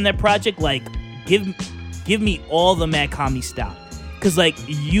away from that project, like, give me all the Makami style. Cause like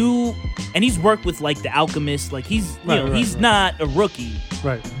and he's worked with like the Alchemist, like he's he's not a rookie,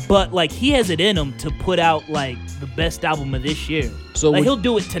 Right. but like he has it in him to put out like the best album of this year. So like he'll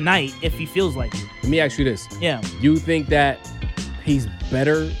do it tonight if he feels like it. Let me ask you this. Yeah. You think that he's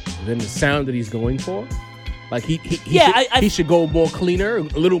better than the sound that he's going for? Like he should go more cleaner, a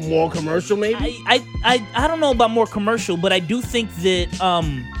little more commercial maybe? I don't know about more commercial, but I do think that I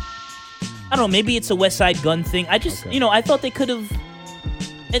don't know, maybe it's a West Side Gun thing. I just I thought they could have.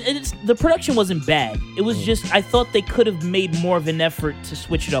 The production wasn't bad. It was just I thought they could have made more of an effort to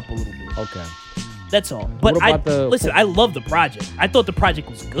switch it up a little bit. Okay. That's all. But listen, I love the project. I thought the project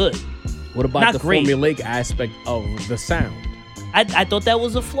was good. What about Not the great. formulaic aspect of the sound? I thought that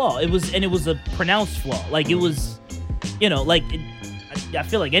was a flaw. It was a pronounced flaw. Like it was, I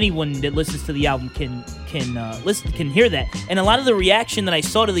feel like anyone that listens to the album can hear that. And a lot of the reaction that I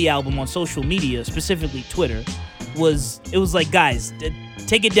saw to the album on social media, specifically Twitter, was like, guys,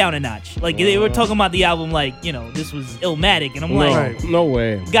 take it down a notch. Like they were talking about the album like, this was Illmatic, and I'm like, no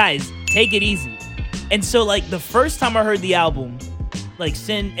way. Guys, take it easy. And so like the first time I heard the album, like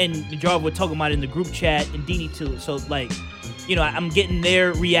Sin and Jarv were talking about it in the group chat and Deanie too. So like, I'm getting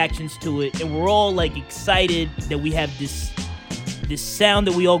their reactions to it, and we're all like excited that we have this sound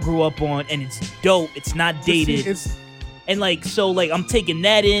that we all grew up on, and it's dope. It's not dated. And like, so like I'm taking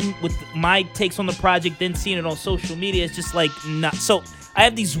that in with my takes on the project, then seeing it on social media. It's just like not so. I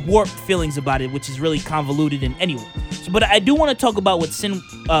have these warped feelings about it, which is really convoluted. And anyway, but I do want to talk about what Sin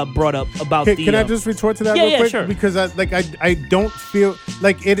brought up about the. Can I just retort to that real quick? Sure. Because I don't feel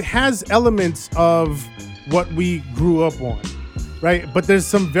like it has elements of what we grew up on, right? But there's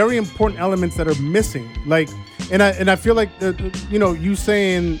some very important elements that are missing. Like, and I feel like you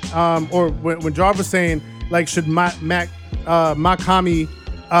saying or when Jarv was saying like should Makami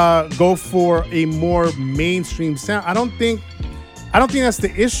go for a more mainstream sound? I don't think that's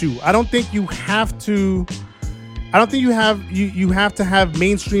the issue. I don't think you have to. I don't think you have to have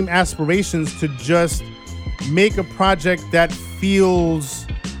mainstream aspirations to just make a project that feels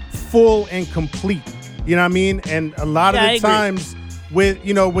full and complete. You know what I mean? And a lot of the times with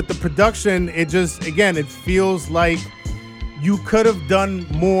the production, it just it feels like you could have done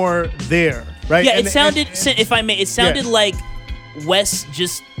more there, right? Yeah, it sounded, if I may, it sounded like Wes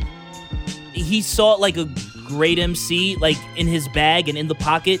he saw like a great MC like in his bag and in the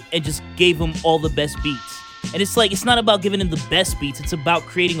pocket and just gave him all the best beats. And it's like, it's not about giving him the best beats. It's about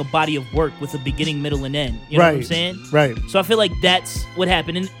creating a body of work with a beginning, middle, and end. You know what I'm saying? Right. So I feel like that's what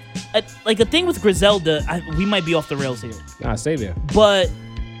happened. And like a thing with Griselda, we might be off the rails here. Nah, stay there. But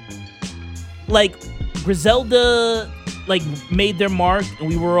like Griselda like made their mark and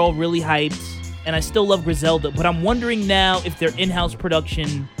we were all really hyped. And I still love Griselda. But I'm wondering now if their in-house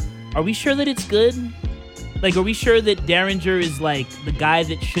production, are we sure that it's good? Like, are we sure that Derringer is like the guy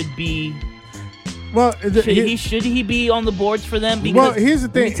that should be? Well, should he be on the boards for them? Because here's the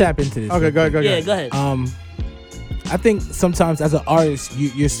thing. Let me tap into this. Okay, go ahead. Yeah, go ahead. I think sometimes as an artist,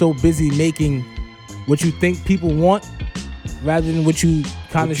 you're so busy making what you think people want rather than what you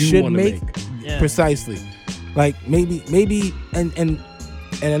kind of should make. Yeah. Precisely. Like maybe and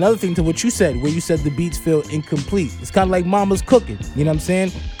another thing to what you said, where you said the beats feel incomplete. It's kind of like mama's cooking. You know what I'm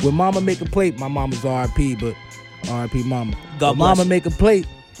saying? When mama make a plate, my mama's R.I.P., but R.I.P. mama. God when bless mama you. make a plate,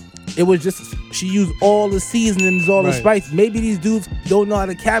 it was just, she used all the seasonings, all the spices. Maybe these dudes don't know how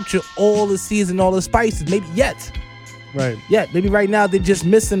to capture all the season, all the spices. Maybe yet. Right. Yeah, maybe right now they're just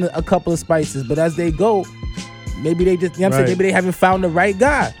missing a couple of spices, but as they go, maybe they just, you know what I'm saying, maybe they haven't found the right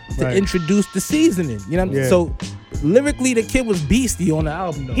guy to introduce the seasoning. You know what I'm saying? So lyrically, the kid was beastie on the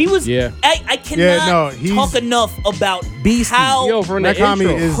album, though. He was. Yeah. I cannot he's talk enough about beastie. how Yo, from the Nakami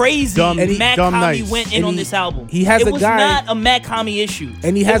intro. is crazy dumb, Mac dumb Hami nice. went in And on he- this album. he has it a was guy- not a Mac Hami issue.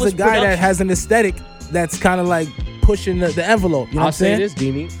 And he It has a was guy that production. has an aesthetic that's kind of like pushing the envelope. You know I'll what I'm say saying? this,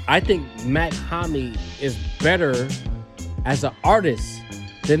 Deanie. I think Mac Hami is better as an artist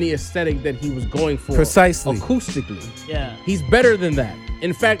than the aesthetic that he was going for. Precisely. Acoustically. Yeah. He's better than that.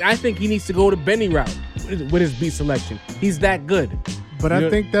 In fact, I think he needs to go to Benny route with his beat selection. He's that good. But You I know-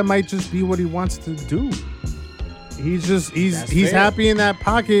 think that might just be what he wants to do. He's That's fair. happy in that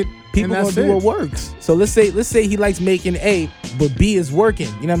pocket. People and gonna that's do it. what works. So let's say he likes making A, but B is working.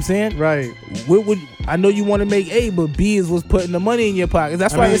 You know what I'm saying? Right. What would I know you want to make A, but B is what's putting the money in your pocket.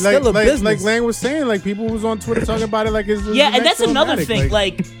 That's why it's like, still a business. Like Lang was saying, like people was on Twitter talking about it like it's Yeah, the and next that's another Illmatic. thing,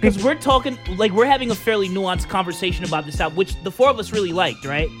 like, because we're talking, like, we're having a fairly nuanced conversation about this album, which the four of us really liked,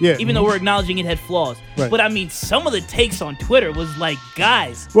 right? Yeah. Even though we're acknowledging it had flaws. Right. But I mean, some of the takes on Twitter was like,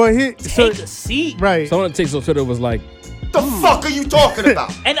 guys, well, take a seat. right. Someone that takes on Twitter was like, The fuck are you talking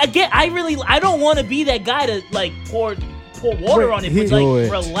about? And again, I don't want to be that guy to like pour water Wait, on it, he- but Do like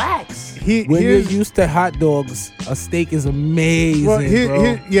it. relax. when you're here's used to hot dogs, a steak is amazing, well, bro.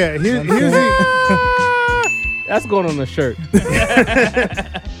 here's that's going on the shirt.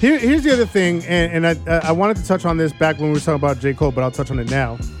 here's the other thing, and I wanted to touch on this back when we were talking about J. Cole, but I'll touch on it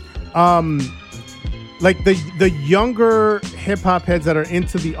now. Like the younger hip hop heads that are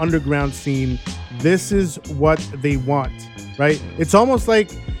into the underground scene, this is what they want, right? It's almost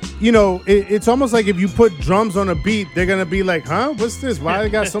like, you know, it's almost like if you put drums on a beat, they're gonna be like, huh, what's this? Why they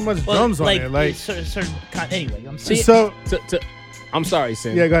got so much Well, drums on like, it? Like, certain anyway, I'm See, saying. so I'm sorry,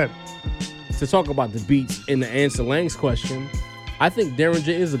 Sam. yeah, go ahead. To talk about the beats and to answer Lang's question, I think Derringer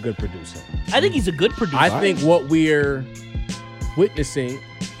is a good producer. I think he's a good producer. I think what we're witnessing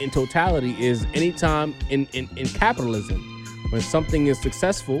in totality is anytime in capitalism, when something is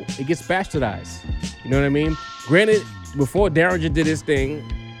successful, it gets bastardized. You know what I mean? Granted, before Derringer did his thing,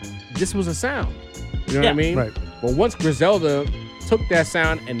 this was a sound. You know what I Yeah. mean? Right. But once Griselda took that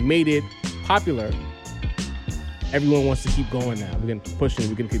sound and made it popular, everyone wants to keep going now. We're gonna keep pushing it.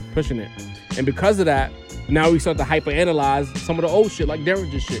 We're gonna keep pushing it. And because of that, now we start to hyper-analyze some of the old shit, like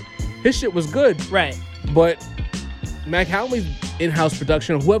Derringer's shit. His shit was good, right. but Mac Howley's in-house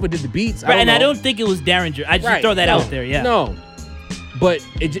production, or whoever did the beats, Right, and know. I don't think it was Derringer. I just Right, throw that no, out there, yeah. No, but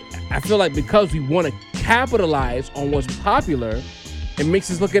I feel like because we want to capitalize on what's popular, it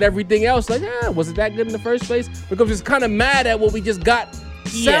makes us look at everything else like, was it that good in the first place? Because it's kind of mad at what we just got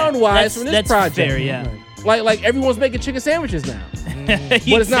Yeah, sound-wise from this that's project. fair, yeah. Like everyone's making chicken sandwiches now. But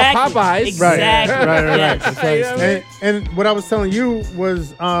it's not Popeyes. Exactly. Right. Yeah. That's You know what I mean? And what I was telling you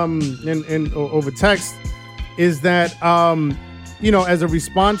was in over text is that you know, as a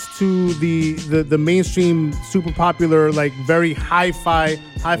response to the mainstream super popular, like very hi-fi,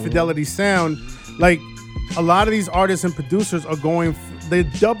 high fidelity sound, like a lot of these artists and producers are they're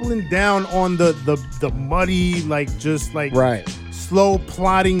doubling down on the muddy, like just like Right. slow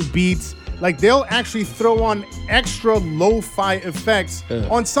plodding beats. Like they'll actually throw on extra lo-fi effects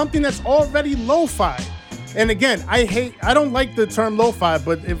on something that's already lo-fi. And again, I don't like the term lo-fi,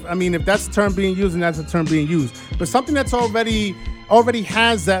 but if that's the term being used, and that's the term being used. But something that's already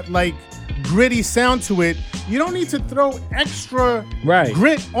has that like gritty sound to it, you don't need to throw extra Right.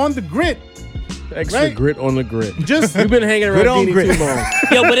 grit on the grit. Extra Right? grit on the grit. Just We've been hanging around on Deanie grit. too long.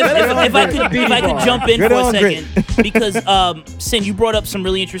 Yo, but if I could jump in Good for a on second, because Sin, you brought up some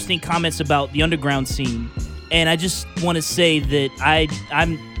really interesting comments about the underground scene, and I just want to say that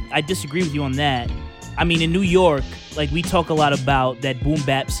I disagree with you on that. I mean, in New York, like we talk a lot about that boom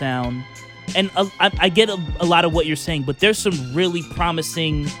bap sound, and I get a lot of what you're saying, but there's some really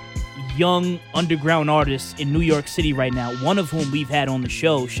promising young underground artists in New York City right now. One of whom we've had on the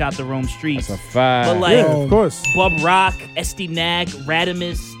show, Shot the Rome Streets. That's a fact. But like, Yeah, of course. Bub Rock, SD Nag,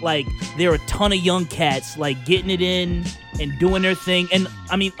 Radimus, like there are a ton of young cats like getting it in and doing their thing. And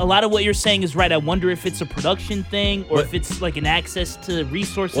I mean, a lot of what you're saying is right. I wonder if it's a production thing or if it's like an access to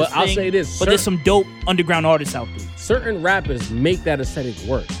resources Well, thing. I'll say this, but there's some dope underground artists out there. Certain rappers make that aesthetic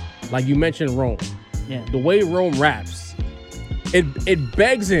work. Like you mentioned Rome. Yeah. The way Rome raps, it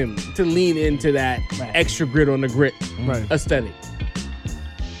begs him to lean into that Right. extra grit on the grit Right. aesthetic.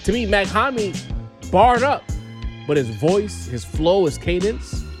 To me, Mac Hami barred up, but his voice, his flow, his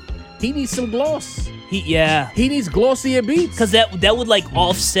cadence, he needs some gloss. He needs glossier beats. Because that would like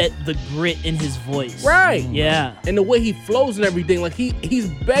offset the grit in his voice. Right. Yeah. And the way he flows and everything, like he's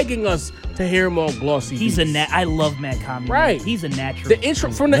begging us to hear him on glossy He's beats. I love Matt Kami. Right. Man. He's a natural. The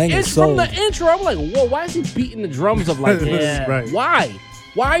intro from the intro, I'm like, whoa, why is he beating the drums up like this? Yeah. Right. Why?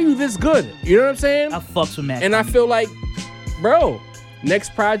 Why are you this good? You know what I'm saying? I fucks with Matt And I Kami. feel like, bro,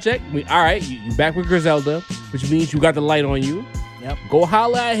 next project, all right, you back with Griselda, which means you got the light on you. Yep. Go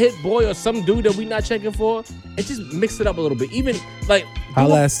holla at Hit Boy or some dude that we not checking for, and just mix it up a little bit. Even like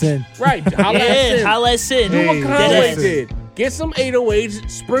Holla at Sin. right, holla at Sin. Holla at Sin. Do what Hey, Conway Deadass. did. Get some 808s,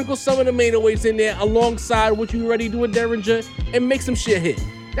 sprinkle some of the 808s in there alongside what you already do with Derringer, and make some shit hit.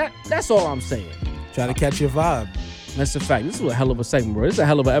 That's all I'm saying. Try to catch your vibe. That's a fact. This is a hell of a segment, bro. This is a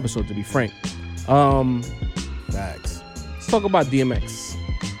hell of an episode, to be frank. Facts. Let's talk about DMX.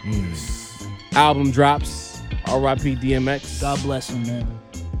 Album drops. R.I.P. DMX. God bless him, man.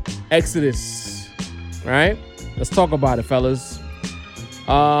 Exodus. Right? Let's talk about it, fellas.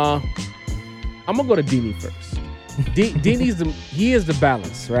 I'm gonna go to Dini first. Dini's he is the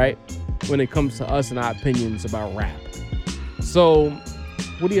balance, right? When it comes to us and our opinions about rap. So,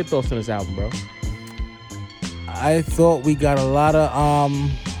 what are your thoughts on this album, bro? I thought we got a lot of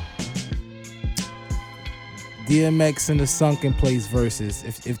DMX in the Sunken Place verses,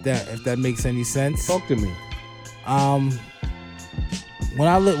 if that makes any sense. Talk to me. When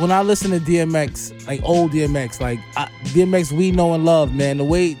I listen to DMX, like old DMX, like DMX we know and love, man, the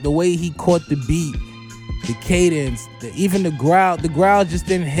way he caught the beat, the cadence, even the growl just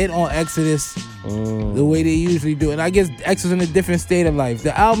didn't hit on Exodus the way they usually do. And I guess X was in a different state of life.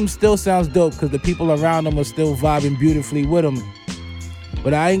 The album still sounds dope because the people around him are still vibing beautifully with him.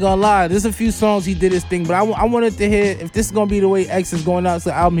 But I ain't gonna lie, there's a few songs he did his thing, but I wanted to hear, if this is gonna be the way X is going out, it's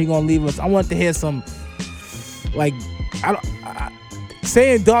the album he gonna leave us, I wanted to hear some, like,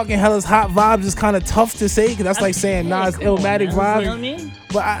 saying Dark and Hell is Hot vibes is kind of tough to say, because that's like saying Nas Illmatic You know what I vibes. mean?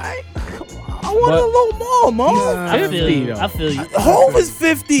 But I want a little more, man. I feel 50 you. though. I feel you. Hove is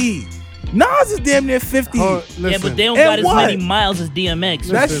 50. Nas is damn near 50. Oh, Yeah, listen, but they don't And got as what? many miles as DMX.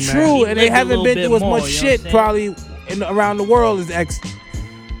 That's Listen, true, man. and He they lived a haven't little been bit through as more, much you know shit what I'm probably around the world as X.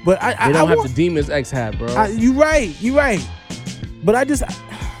 But They I don't have want, the demons X had, bro. you right. But I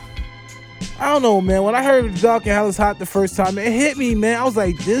don't know, man. When I heard Dark and Hell is Hot the first time, it hit me, man. I was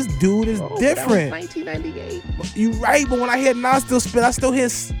like, this dude is different. 1998. You right, but when I hear Nas still spit, I still hear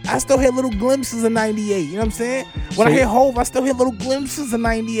little glimpses of 98. You know what I'm saying? When I hear Hove, I still hear little glimpses of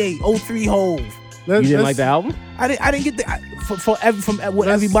 98, 03 Hove. You didn't like the album? I didn't get from what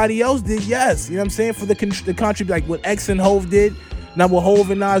everybody else did. Yes, you know what I'm saying, for the contribute, like what X and Hove did, not what Hove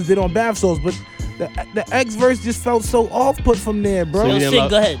and Nas did on Bath Souls, but the X verse just felt so off put from there, bro. So you Yo, didn't Sid, love-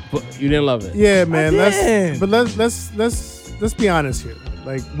 go ahead. You didn't love it? Yeah, man. did. Let's be honest here.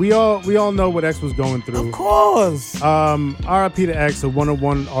 Like we all know what X was going through. Of course, R.I.P. to X, a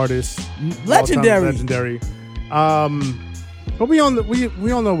 101 artist, Legendary. all-time legendary. But we all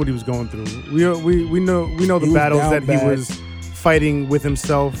know what he was going through. We know the was battles down that bad. he was fighting with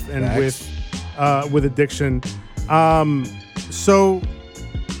himself and Facts. with addiction. So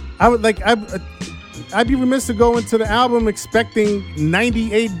I'd be remiss to go into the album expecting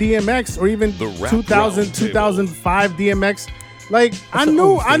 98 DMX or even The Rap 2000 Roundtable. 2005 DMX. Like I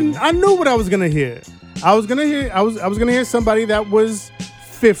knew what I was gonna hear. I was gonna hear somebody that was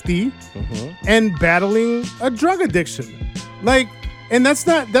 50 and battling a drug addiction. Like, and that's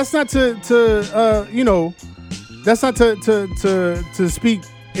not to speak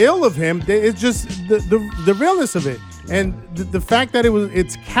ill of him. It's just the realness of it, and the fact that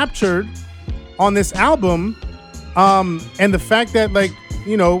it's captured on this album, and the fact that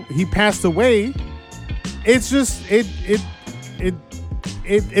he passed away. It's just it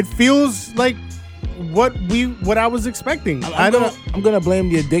feels like what I was expecting. I'm gonna blame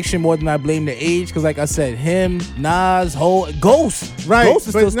the addiction more than I blame the age, because like I said, him, Nas, Ghost, Right, Ghost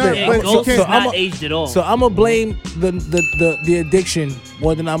is but still no, spitting. but Ghost okay. is not I'm aged at all. So I'm gonna blame the addiction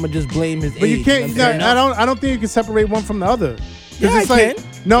more than I'm gonna just blame his But age. you can't. You know what I'm saying? I don't think you can separate one from the other. 'Cause Yeah, it's I like, can.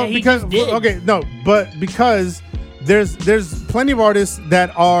 No, Yeah, he because just did. okay, no, but because there's plenty of artists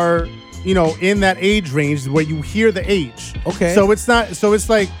that are in that age range where you hear the age. Okay. So it's not. So it's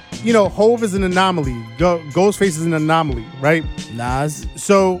like Hove is an anomaly. Ghostface is an anomaly, right? Nas.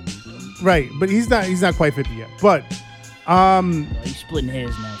 So, right, but he's not quite 50 yet. But He's splitting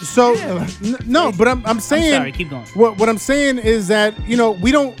hairs now. so no, but I'm saying. sorry, keep going. What I'm saying is that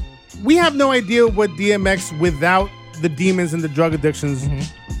we have no idea what DMX without the demons and the drug addictions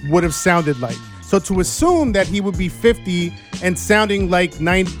would have sounded like. So to assume that he would be 50 and sounding like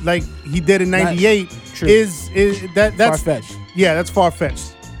he did in 98 True. is that's Far-fetched. Yeah, that's far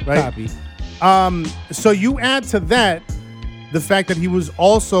fetched, right? Copy. So you add to that the fact that he was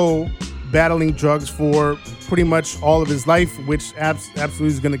also battling drugs for pretty much all of his life, which absolutely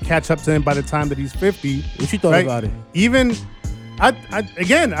is going to catch up to him by the time that he's 50. What you thought about it? Even, I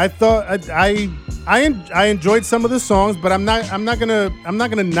thought I enjoyed some of the songs, but I'm not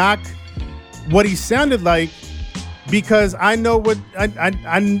gonna knock what he sounded like, because I know what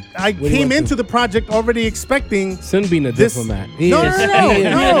I came into the project already expecting. Sin being a this- diplomat. No,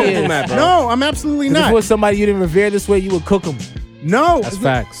 No, I'm absolutely If it not. was somebody you didn't revere this way, you would cook them. No, That's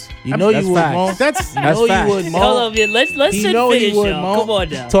facts. You know That's you would, facts. Mo. That's You know facts. you would, Mo. Hold on, yeah, let's You Sin know finish, you would, yo. Mo. Come on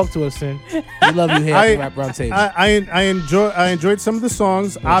now. Talk to us, Sin. We love you here at the Rap Round Table. I enjoyed some of the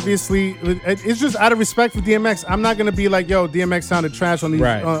songs. Obviously, it's just out of respect for DMX. I'm not gonna be like, yo, DMX sounded trash on these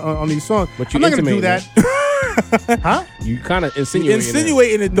Right. on these songs. But you I'm not gonna do that. intimating Huh? You kind of insinuating.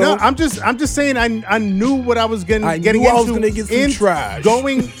 Insinuating it, No, though. I'm just saying I knew what I was getting I getting knew I into. was gonna get some trash.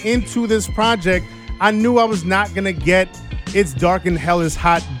 Going into this project, I knew I was not gonna get It's Dark and Hell is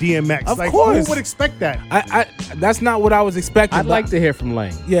Hot DMX. Of like, course. who would expect that? I that's not what I was expecting. I'd but- like to hear from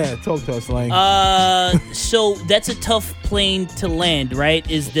Lang. Yeah, talk to us, Lang. So that's a tough plane to land, right?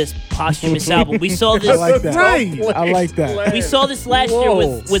 Is this posthumous album? We saw this. I like that. Right. I like that. We saw this last year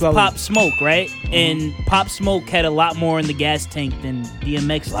with Sully. Pop Smoke, right? And Pop Smoke had a lot more in the gas tank than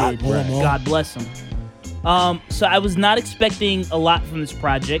DMX did. more. God bless him. So I was not expecting a lot from this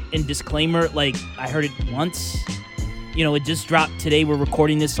project. And disclaimer, like, I heard it once. You know, it just dropped today. We're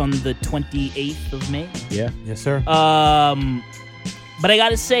recording this on the 28th of May. Yeah. Yes, sir. But I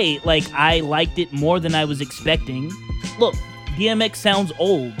gotta say, like, I liked it more than I was expecting. Look, DMX sounds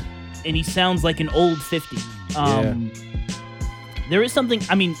old, and he sounds like an old 50. There is something,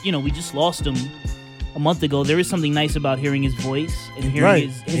 I mean, you know, we just lost him a month ago. There is something nice about hearing his voice and hearing Right.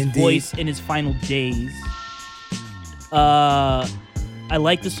 his Indeed. voice in his final days. I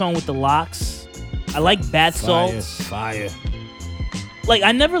like the song with the locks. I like Bath Salts. Fire. Like,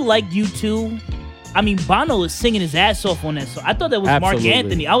 I never liked U2. I mean, Bono is singing his ass off on that song. I thought that was Absolutely. Mark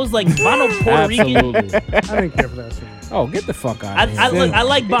Anthony. I was like, Bono Puerto Rican. Absolutely. I didn't care for that song. Oh, get the fuck out of here. I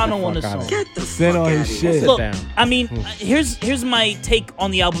like Bono on the fuck song. outta Sin on his shit. Look, down. I mean, here's my take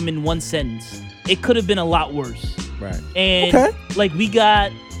on the album in one sentence. It could have been a lot worse. Right. And Okay. like, we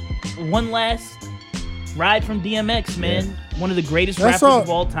got one last ride from DMX, man. One of the greatest rappers of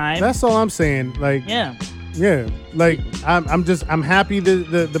all time. That's all I'm saying. Like, Yeah. like I'm happy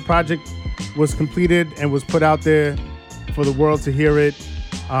the project was completed and was put out there for the world to hear it.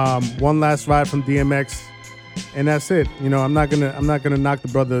 One last ride from DMX, and that's it. You know, I'm not gonna knock the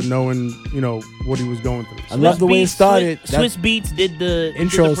brother knowing, you know, what he was going through. I love the way it started. Swiss Beats did the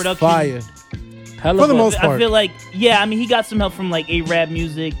Intro's production. fire. Hell For of the a- most I part. feel like, yeah, I mean, he got some help from like A-Rap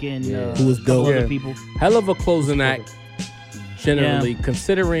Music and Who was a couple dope. other Yeah. people. hell of a closing act. Generally,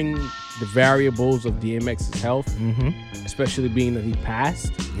 considering the variables of DMX's health, especially being that he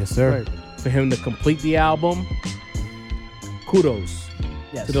passed, Yes, sir. Right. for him to complete the album, kudos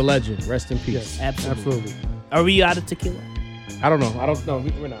Yes. to the legend. Rest in peace. Absolutely. Are we out of tequila? I don't know.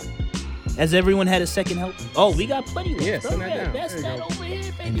 We're not. Has everyone had a second help? Oh, we got plenty left. Yeah, send that Okay, down. that's There you that go. over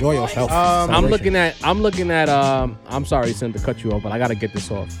here, baby Enjoy boy. yourself. I'm looking at I'm sorry, Sin, to cut you off, but I gotta get this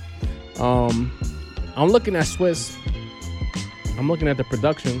off. I'm looking at Swiss. I'm looking at the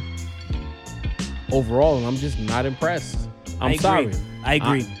production overall, and I'm just not impressed. I'm I sorry. agree. I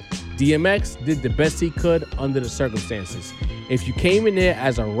agree. DMX did the best he could under the circumstances. If you came in there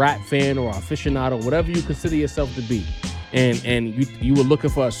as a rap fan or aficionado, whatever you consider yourself to be, and you were looking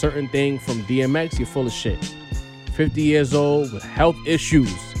for a certain thing from DMX, you're full of shit. 50 years old with health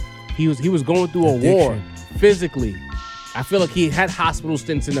issues. He was going through a war physically. I feel like he had hospital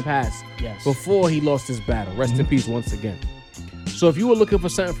stints in the past Yes. before he lost his battle. Rest in peace once again. So if you were looking for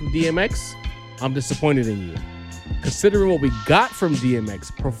something from DMX, I'm disappointed in you. Considering what we got from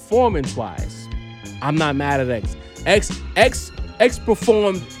DMX performance-wise, I'm not mad at X. X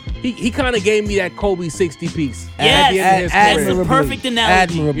performed. He kind of gave me that Kobe 60 piece. Yes, at the end of his that's career. the perfect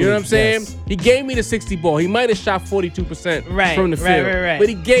analogy. You know what I'm saying? Yes. He gave me the 60 ball. He might have shot 42% Right, from the right, field, right. but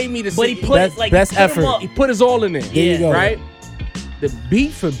he gave me the. But he 60 put Best- it like best he put 'em effort. up. he put his all in there. There you go. Right? The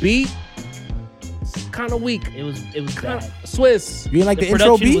beat for beat, kind of weak. It was bad. Swiss. You didn't like The the intro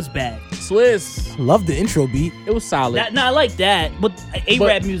production beat? was bad. Swiss. Love the intro beat. It was solid. No, I like that, but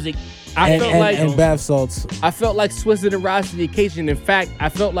A-Rap music. I And, felt and, like and bath salts. I felt like Swizz didn't rise to the occasion. In fact, I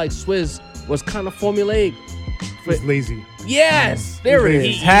felt like Swizz was kind of formulaic. It's lazy. Yes, there it He-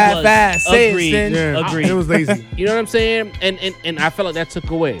 is. Half-ass. Say it, Agreed. Sin. Yeah, Agreed. it was lazy. You know what I'm saying? And I felt like that took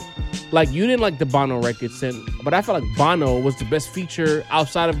away. like you didn't like the Bono record, Sin, but I felt like Bono was the best feature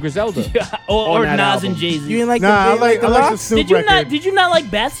outside of Griselda. or that Nas album. and Jay-Z. You didn't like Nah, the I like the Locks? Snoop Did you record. not? Did you not like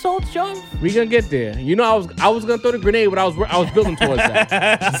bath salts, John? We gonna get there. You know, I was gonna throw the grenade, but I was building towards that.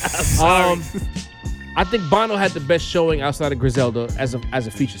 I think Bono had the best showing outside of Griselda as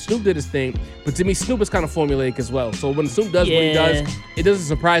a feature. Snoop did his thing, but to me, Snoop is kind of formulaic as well. So when Snoop does what he Yeah. does, it doesn't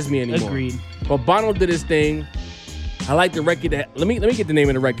surprise me anymore. Agreed. But Bono did his thing. I like the record. Let me get the name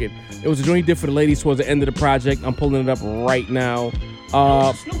of the record. It was a joint he did for the ladies towards the end of the project. I'm pulling it up right now.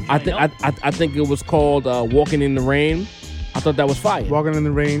 I think it was called "Walking in the Rain." I thought that was fire. Walking in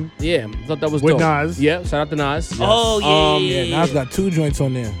the Rain. Yeah, I thought that was With dope. Nas. Yeah, shout out to Nas. Oh yeah. Nas got 2 joints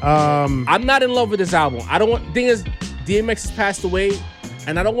on there. I'm not in love with this album. I don't want. Thing is, DMX has passed away,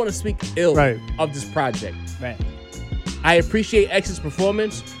 and I don't want to speak ill of this project. Right. I appreciate X's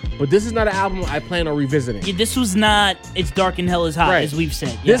performance, but this is not an album I plan on revisiting. Yeah, this was not It's Dark and Hell is Hot, Right. as we've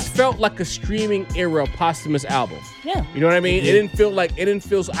said. Yeah. This felt like a streaming era posthumous album. Yeah. You know what I mean? It didn't feel like I didn't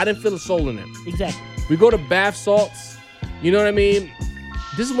feel the soul in it. Exactly. We go to bath salts. You know what I mean?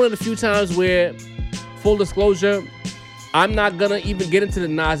 This is one of the few times where, full disclosure, I'm not gonna even get into the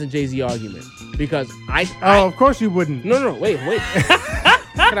Nas and Jay-Z argument because of course you wouldn't. No, wait.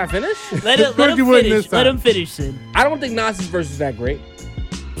 Can I finish? Let him finish. Let him finish, Sid. I don't think Nas's verse is that great.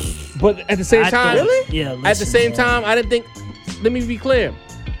 But at the same time, Yeah. at the same time, I didn't think. Let me be clear.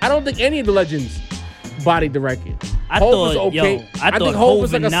 I don't think any of the legends bodied the record. I Hov thought, was okay. yo, I thought think Hov Hov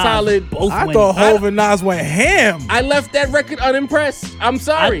was like and a Nas solid. both I went- thought Hov and Nas went ham. I left that record unimpressed. I'm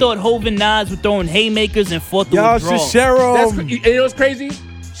sorry. I thought Hov and Nas were throwing haymakers and fought the Y'all withdrawal. should share That's them. you know what's crazy?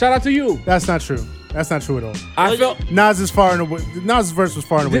 Shout out to you. That's not true. That's not true at all. I felt. Nas's verse was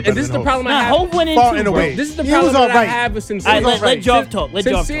far and away better And this is than the problem I Nah, have. Hov went in Far too, and bro. away. This is the He problem was all that I right. have with All Sincere. right, let Joff talk. Let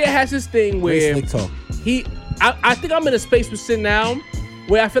Joff Sincere talk. has this thing where Slick talk. I think I'm in a space with Sin now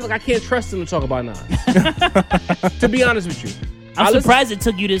where I feel like I can't trust him to talk about Nas. To be honest with you. I'm surprised it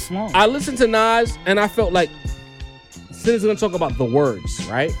took you this long. I listened to Nas and I felt like Sin is gonna talk about the words,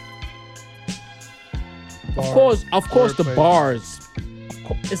 right? Of course the bars.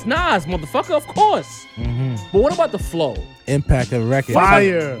 It's Nas, motherfucker, of course. But what about the flow? Impact of record.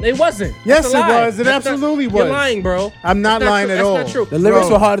 Fire. It wasn't. Yes, That's a it lie. was. It That's absolutely not, was. You're lying, bro. I'm not That's lying true. at all. That's not true. The lyrics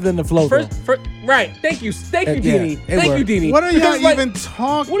Bro. were harder than the flow, though. Right. Thank you, Yeah, Deanie. it Thank you, worked. Deanie. What are y'all Because, like, even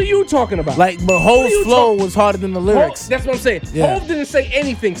talking? What are you talking about? Like, but What are Hov's you flow talk- was harder than the lyrics. That's what I'm saying. Yeah. Hov didn't say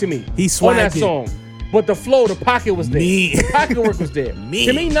anything to me He on swagged that it. song. But the flow, the pocket was there. Me. The pocket work was there. Me.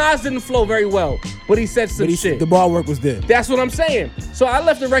 To me, Nas didn't flow very well, but he said some But shit. the bar work was there. That's what I'm saying. So I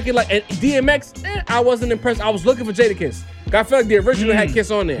left the record like, and DMX, I wasn't impressed. I was looking for Jadakiss. I felt like the original had Kiss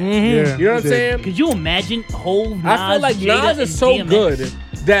on there. Yeah, You know what I'm it did. saying? Could you imagine Hov, Nas, I feel like Jada, Nas is and so DMX? good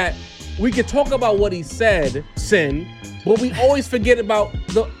that we could talk about what he said, Sin, but we always forget about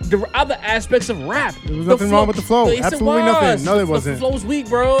the other aspects of rap. There was nothing wrong with the flow. Yes, it Absolutely was. nothing. No, there The wasn't. flow's weak,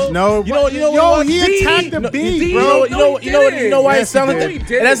 bro. No, You know what he was? attacked the beat, did. bro. You know why Yes, it sounded he like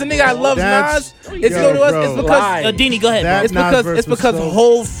did. that? And as a nigga, I love That's- Nas. It's, you know what it was? It's Bro. because Lie. Deanie, go ahead, That- bro. it's Nas because verse it's was because so-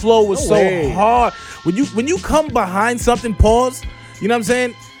 whole flow was No so way. hard. When you come behind something, pause. You know what I'm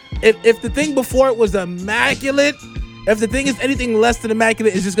saying? If the thing before it was immaculate, if the thing is anything less than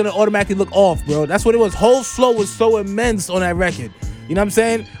immaculate, it's just gonna automatically look off, bro. That's what it was. Whole flow was so immense on that record. You know what I'm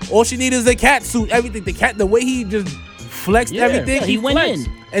saying? All she needed is a cat suit, everything. The way he just flexed Yeah. everything. Yeah, he went flexed.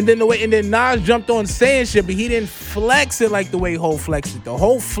 in. And then Nas jumped on saying shit, but he didn't flex it like the way Ho flexed it. The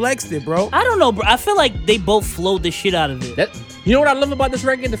Ho flexed it, bro. I don't know, bro. I feel like they both flowed the shit out of it. You know what I love about this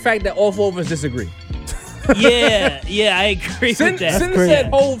record? The fact that all four of us disagree. yeah, I agree Sin with that. said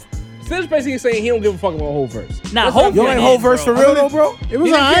Hov. Sin's basically saying he don't give a fuck about whole verse. Nah, That's Hov what You I'm went ain't saying. Whole in, verse for bro. real though, bro? It was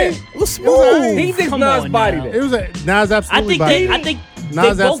He didn't alright. care. It was It was alright. smooth. He thinks Come Nas on bodied now. it. It was Nas I absolutely think bodied they, it. I think Nas they both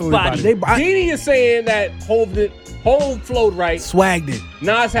absolutely bodied bodied it. Deanie is saying that Hov flowed right. Swagged it.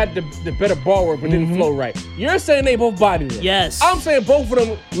 Nas had the better ball work, but didn't flow right. You're saying they both bodied it. Yes. I'm saying both of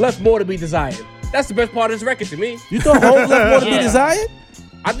them left more to be desired. That's the best part of this record to me. You thought Ho left more to be Yeah. desired?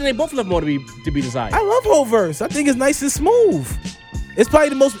 I think they both left more to be desired. I love Ho verse. I think it's nice and smooth. It's probably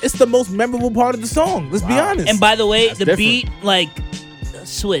the most memorable part of the song. Let's be honest. And by the way, the different. beat, like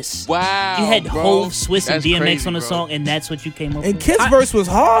Swiss. Wow. You had bro. Hov, Swiss, and That's DMX crazy, on the bro. song, and that's what you came up And with. Kiss verse was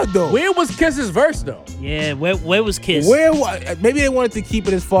hard though. Where was Kiss's verse though? Yeah, where was Kiss? Maybe they wanted to keep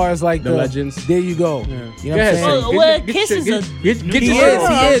it as far as like The legends. There you go. You know Go what I'm ahead, saying? Sin. Well, Get Kiss your- is get- a get new your- He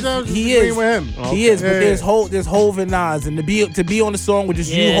Yeah, is. I was He agreeing is. with him. He is. But Yeah. there's Hov and Nas, and to be on the song with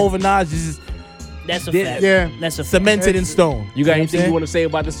just you, Yeah. Hov and Nas, is just That's a Yeah. fact. Yeah. That's a fact. cemented in stone. You got know what I'm anything you saying? want to say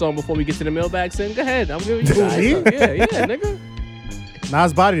about the song before we get to the mailbag, Sin? Go ahead. I'm giving you Who, guys. me? Yeah, nigga.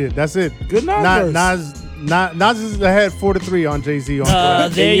 Nas bodied it. That's it. Good Nas verse. Nas is ahead 4-3 on Jay-Z.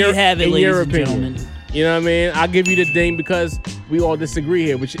 There you have it, in ladies your and opinion. gentlemen. You know what I mean? I'll give you the ding because we all disagree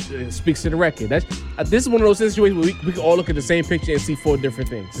here, which speaks to the record. This is one of those situations where we can all look at the same picture and see 4 different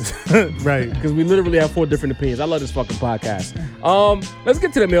things. Right. Because we literally have 4 different opinions. I love this fucking podcast. Let's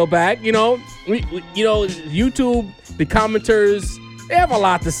get to the mailbag. You know, we YouTube, the commenters, they have a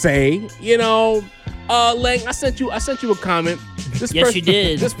lot to say. You know, Lang, I sent you a comment. Yes, you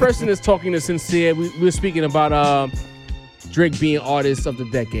did. This person is talking to Sincere. We were speaking about Drake being artist of the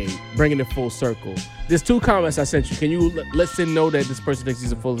decade, bringing it full circle. There's 2 comments I sent you. Can you let Sin know that this person thinks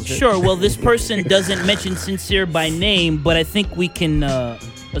he's a full of shit? Sure. Well, this person doesn't mention Sincere by name, but I think we can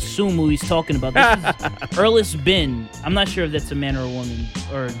assume who he's talking about. This is Erlis Bin. I'm not sure if that's a man or a woman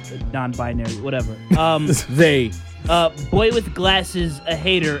or a non-binary, whatever. They. Boy with glasses, a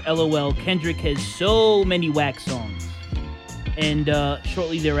hater, LOL. Kendrick has so many whack songs. And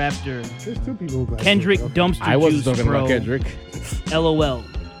shortly thereafter, There's 2 people who Kendrick dumpster I wasn't juice, talking bro. about Kendrick. LOL.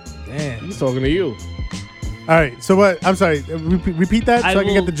 Damn. He's talking to you. All right. So what? I'm sorry. Repeat that so I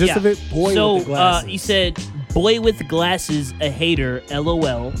can get the gist of it. Boy so with the glasses. He said, boy with glasses, a hater,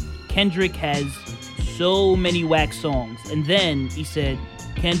 LOL. Kendrick has so many whack songs. And then he said,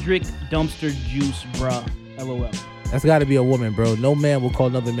 Kendrick dumpster juice, bruh, LOL. That's got to be a woman, bro. No man will call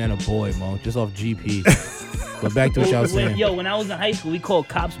another man a boy, Mo. Just off GP. But back to what y'all saying. When I was in high school, we called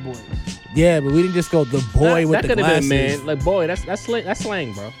cops boys. Yeah, but we didn't just go the boy with that the could have glasses. been man. Like boy, that's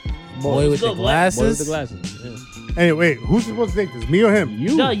slang, bro. Boy with the Go, boy. Boy glasses. with the glasses. Yeah. Anyway, who's supposed to take this? Me or him?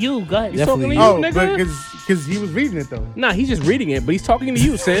 You. No, you, go ahead. He's talking to you, Oh, nigga. but because he was reading it though. Nah, he's just reading it, but he's talking to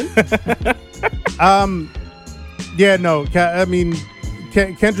you, Sin. Yeah, no. I mean,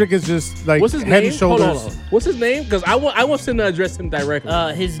 Kendrick is just like What's his head name? and shoulders. Hold on. What's his name? Because I want Sin to address him directly.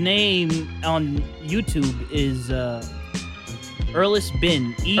 His name on YouTube is Erlis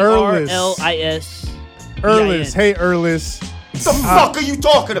Bin. ERLIS. Erlis. Hey, Erlis. What the fuck are you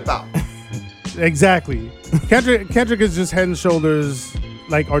talking about? Exactly. Kendrick is just head and shoulders,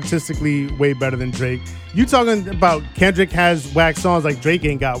 like artistically way better than Drake. You talking about Kendrick has whack songs, like Drake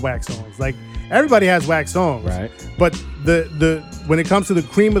ain't got whack songs. Like everybody has whack songs, Right. But the when it comes to the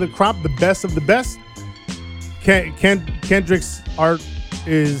cream of the crop, the best of the best, Kendrick's art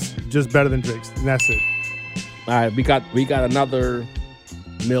is just better than Drake's, and that's it. All right, we got another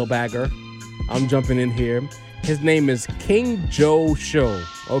mailbagger. I'm jumping in here. His name is King Joe Show.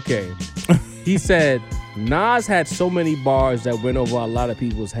 Okay. He said, Nas had so many bars that went over a lot of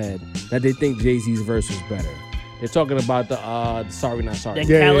people's head that they think Jay-Z's verse was better. They're talking about the Sorry Not Sorry. That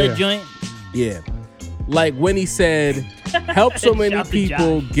Yeah, Khaled yeah. joint. Yeah. Like when he said, help so many Shout to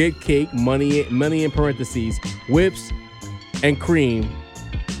people Josh. get cake, money in parentheses, whips and cream.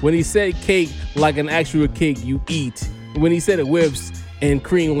 When he said cake like an actual cake you eat. When he said it whips and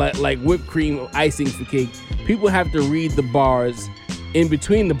cream like whipped cream icing for cake, people have to read the bars in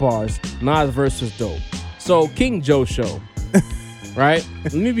between the bars. Nas' verse was dope. So King Joe Show, right?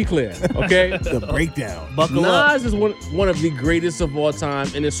 Let me be clear, okay? The breakdown. Buckle up. Nas is one of the greatest of all time,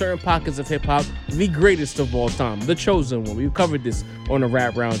 and in certain pockets of hip hop, the greatest of all time, the chosen one. We've covered this on the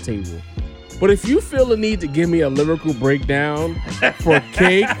Rap Round Table. But if you feel the need to give me a lyrical breakdown for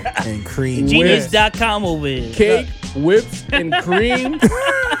cake, And cream. Genius.com over here. cake, whips, and cream,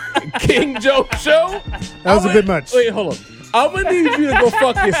 King Joe Show. That was a bit much. Wait, hold on. I'm gonna need you to go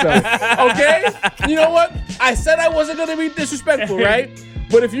fuck yourself, okay? You know what? I said I wasn't gonna be disrespectful, right?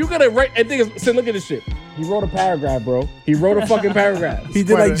 But if you're gonna write, and think, so look at this shit. He wrote a paragraph, bro. He wrote a fucking paragraph. He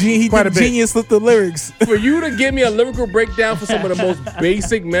did Quite like a- he quite did a bit. Genius with the lyrics. For you to give me a lyrical breakdown for some of the most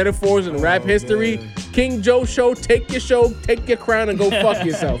basic metaphors in rap history, King Joe Show, take your crown, and go fuck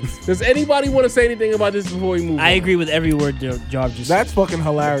yourself. Does anybody want to say anything about this before we move I on? agree with every word Jarv just said. That's fucking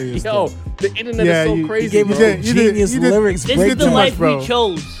hilarious. Yo, though. the internet Yeah, is so you crazy, gave bro. us a genius lyrics This is breakdown. the Too much, life bro. we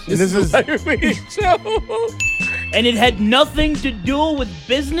chose. And this is And it had nothing to do with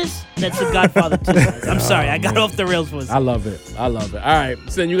business. That's the Godfather 2, guys. I'm sorry. I got off the rails for a I second. love it. I love it. All right,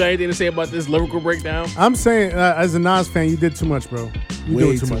 Sin, you got anything to say about this lyrical breakdown? I'm saying, as a Nas fan, you did too much, bro. You Way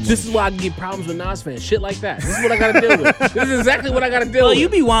doing too too much. much. This is why I get problems with Nas fans. Shit like that. This is what I gotta deal with. This is exactly what I gotta deal Well, with. you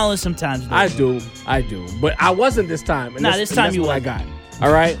be wilding sometimes, though. I do. But I wasn't this time. And Nah, that's- this time and that's you what I wasn't. got.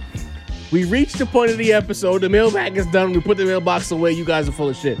 All right. We reached the point of the episode. The mailbag is done. We put the mailbox away. You guys are full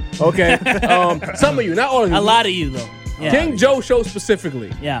of shit. Okay. Some of you, not all of you. A lot of you, though. Yeah. King Joe Show specifically.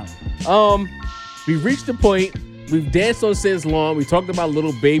 Yeah. We reached the point. We've danced on Sin's lawn. We talked about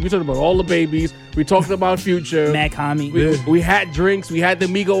little babies. We talked about all the babies. We talked about Future. Mac Homie. We had drinks. We had the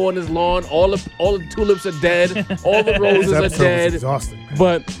Migo on his lawn. All the tulips are dead. All the roses This are episode was dead. exhausting.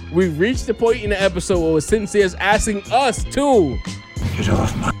 But we reached the point in the episode where Sincere's asking us to Get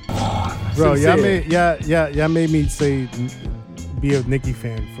off my lawn. Bro, Sincere. y'all made me say be a Nicki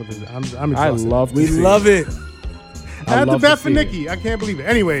fan for the. I'm I exhausted. love. We love it. I had to love bet to for see it. Nicki. I can't believe it.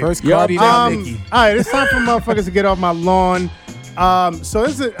 Anyway, First Cardi, now Nicki. all right, it's time for motherfuckers to get off my lawn. So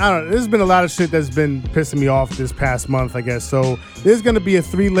this is, I don't know. There's been a lot of shit that's been pissing me off this past month, I guess. So there's gonna be a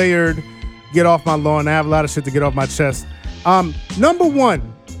 3-layered get off my lawn. I have a lot of shit to get off my chest. Number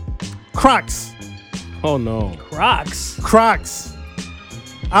one, Crocs. Oh no. Crocs.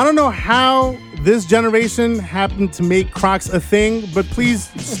 I don't know how this generation happened to make Crocs a thing, but please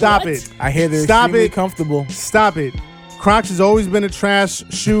stop it. I hear they're Stop extremely it. comfortable. Stop it. Crocs has always been a trash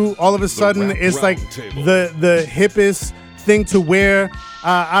shoe. All of a sudden, Rap it's like Roundtable. the hippest thing to wear.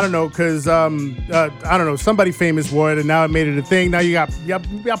 I don't know, because I don't know, somebody famous wore it, and now it made it a thing. Now you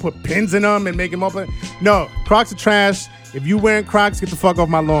got put pins in them and make them open. No, Crocs are trash. If you wearing Crocs, get the fuck off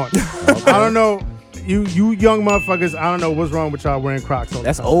my lawn. I don't know, you young motherfuckers. I don't know what's wrong with y'all wearing Crocs. All the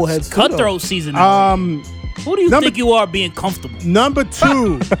That's time. old heads. too, though. Cutthroat season. Who do you number- think you are being comfortable? Number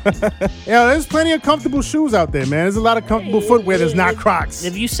two, yeah, there's plenty of comfortable shoes out there, man. There's a lot of comfortable footwear that's not Crocs.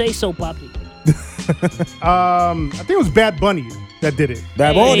 If you say so, Poppy. I think it was Bad Bunny that did it.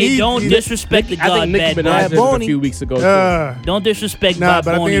 Bad Hey, Bunny. don't disrespect the I god think Nicki Bad Minaj Bunny. did it a Bunny. few weeks ago. too. Don't disrespect Nah, Bad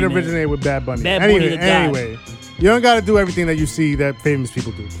but I Bunny, think it man. originated with Bad Bunny. Bad Bunny anyway, the god. anyway, you don't got to do everything that you see that famous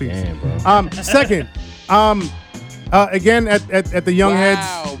people do, please. Damn, bro. Second, again at the young heads,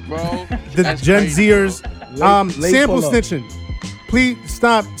 Wow, bro. the That's Gen crazy, Zers, bro. late sample pull-up. snitching. Please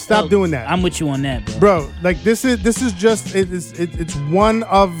stop Oh, doing that. I'm with you on that, bro. Bro, like this is just it's one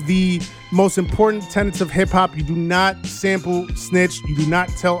of the most important tenets of hip hop. You do not sample snitch. You do not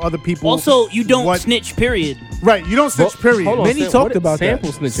tell other people. Also, you don't what- snitch, period. Right, you don't snitch. Period. Hold on, Many Sam, talked what- about that.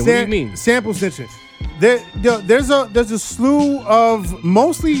 sample snitching. What do you mean? Sample snitching. There's a slew of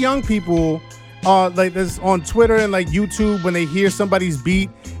mostly young people, like this on Twitter and like YouTube when they hear somebody's beat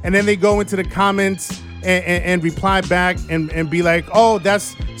and then they go into the comments and reply back and be like, oh,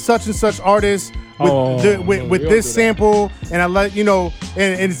 that's such and such artist with Oh, with we all do this that. sample, and I let you know,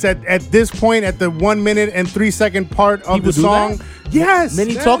 and it's at this point at the 1 minute and 3 second part of People the do song. that? Yes,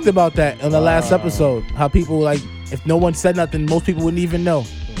 Many man. talked about that on the last episode. How people like, if no one said nothing, most people wouldn't even know. You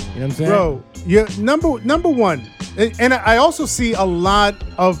know what I'm saying? Bro, yeah, number one, and I also see a lot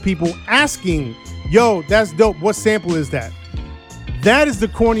of people asking, "Yo, that's dope. What sample is that?" That is the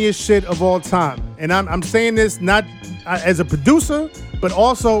corniest shit of all time, and I'm saying this not as a producer, but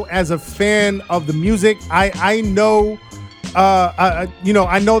also as a fan of the music. I know,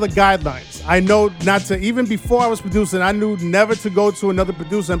 I know the guidelines. I know not to, even before I was producing, I knew never to go to another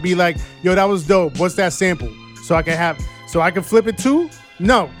producer and be like, "Yo, that was dope. What's that sample?" So I can flip it too.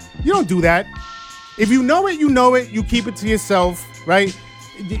 No, you don't do that. If you know it, you know it. You keep it to yourself, right?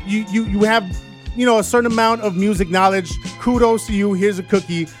 You have, a certain amount of music knowledge. Kudos to you. Here's a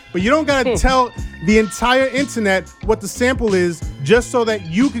cookie. But you don't gotta tell the entire internet what the sample is just so that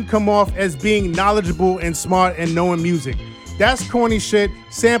you can come off as being knowledgeable and smart and knowing music. That's corny shit.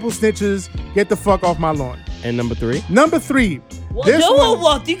 Sample snitches. Get the fuck off my lawn. And number three. Number three. Well, This one-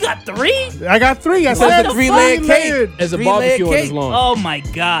 what? You got 3? I got 3. I That's said a 3-layer cake. three-layered. There's a Three-layer barbecue on his cake. lawn. Oh my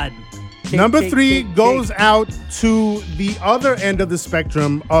God. Number cake, 3 cake, goes cake. out to the other end of the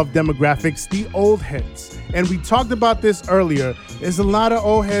spectrum of demographics, the old heads. And we talked about this earlier. There's a lot of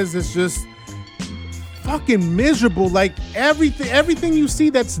old heads that's just fucking miserable. Like everything you see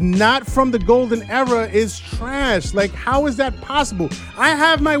that's not from the golden era is trash. Like, how is that possible? I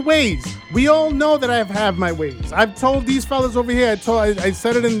have my ways. We all know that I have my ways. I've told these fellas over here, I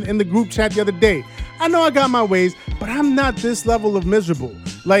said it in the group chat the other day. I know I got my ways, but I'm not this level of miserable.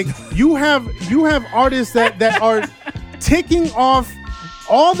 Like, you have artists that are ticking off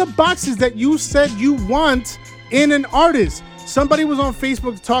all the boxes that you said you want in an artist. Somebody was on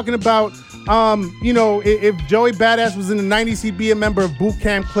Facebook talking about, if Joey Badass was in the 90s, he'd be a member of Boot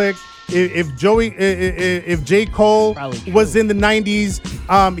Camp Click. If J. Cole Probably true. was in the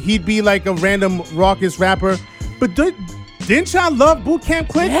 90s, he'd be like a random raucous rapper. But didn't y'all love Boot Camp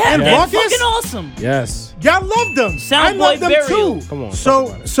Click Yeah, and they're Raucous? fucking awesome. Yes. Y'all loved them. I Soundboy loved them Burial. too. Come on, talk So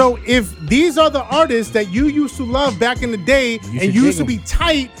about it. so if these are the artists that you used to love back in the day and should you used to dig 'em. be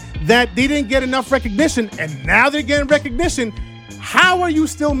tight that they didn't get enough recognition and now they're getting recognition, how are you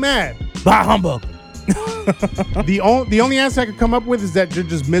still mad? Bah humbug. The only answer I could come up with is that you're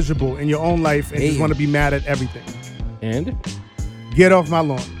just miserable in your own life and just Hey. want to be mad at everything. And Get off my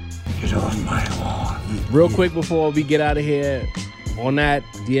lawn. real quick before we get out of here, on that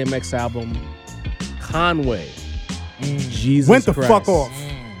DMX album, Conway. Jesus Went the Christ. fuck off.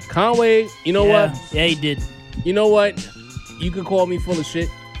 Conway, you know Yeah. what? Yeah, he did. You know what? You can call me full of shit.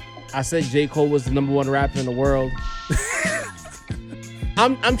 I said J. Cole was the #1 rapper in the world.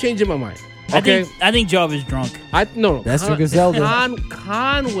 I'm changing my mind. Okay, I think Jarvis drunk. No. That's from Griselda.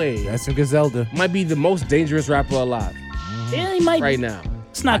 Conway That's from Griselda. might be the most dangerous rapper alive Yeah, he might. right now.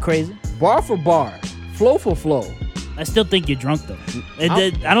 It's not crazy. Bar for bar, flow for flow. I still think you're drunk though.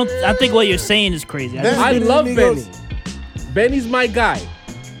 I think what you're saying is crazy. I Benny love Migos. Benny. Benny's my guy,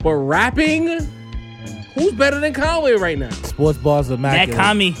 but rapping, who's better than Conway right now? Sports bars are Matt immaculate.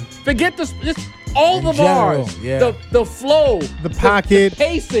 Kami. Forget this. All In the general, bars, yeah. the flow, The pocket. the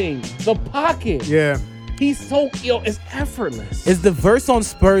pacing, the pocket. Yeah. He's so it's effortless. Is the verse on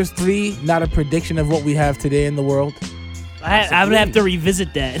Spurs 3 not a prediction of what we have today in the world? I would have to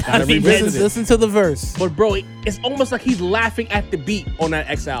revisit that. Gotta I mean, revisit that's, it. Listen to the verse. But bro, it's almost like he's laughing at the beat on that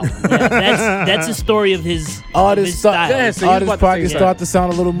X album. that's a story of his, of his Artists style. Yeah, so you artists about to probably say start to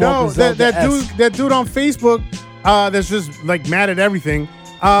sound a little more No, Griselda-esque. that dude on Facebook, that's just like mad at everything.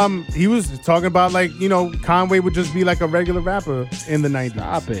 He was talking about like, you know, Conway would just be like a regular rapper in the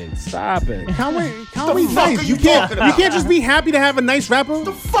 90s. Stop it. Conway's fuck nice. are You you can't talking about? just be happy to have a nice rapper,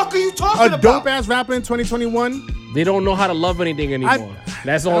 The fuck are you talking a about? dope ass rapper in 2021. They don't know how to love anything anymore.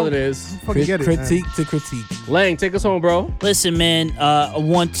 That's all it is. Fucking get it, man. Critique to critique. Lang, take us home, bro. Listen, man, I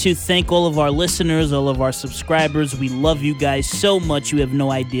want to thank all of our listeners, all of our subscribers. We love you guys so much. You have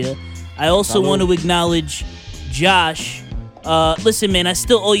no idea. I also want to acknowledge Josh. Listen, man, I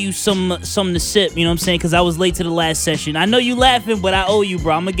still owe you something to sip, you know what I'm saying? Because I was late to the last session. I know you laughing, but I owe you,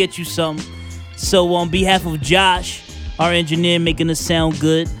 bro. I'm going to get you some. So on behalf of Josh, our engineer making us sound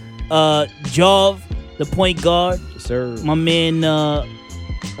good, Jov, the point guard, Sir. my man,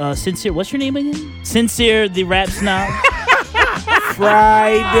 Sincere, what's your name again? Sincere, the rap snob.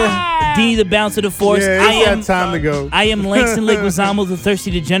 Fried. D, the bounce of the force. Yeah, I it's am that time to go. I am Langston Leguizamo, the thirsty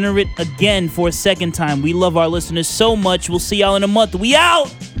degenerate, again for a second time. We love our listeners so much. We'll see y'all in a month. We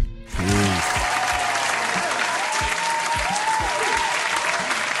out!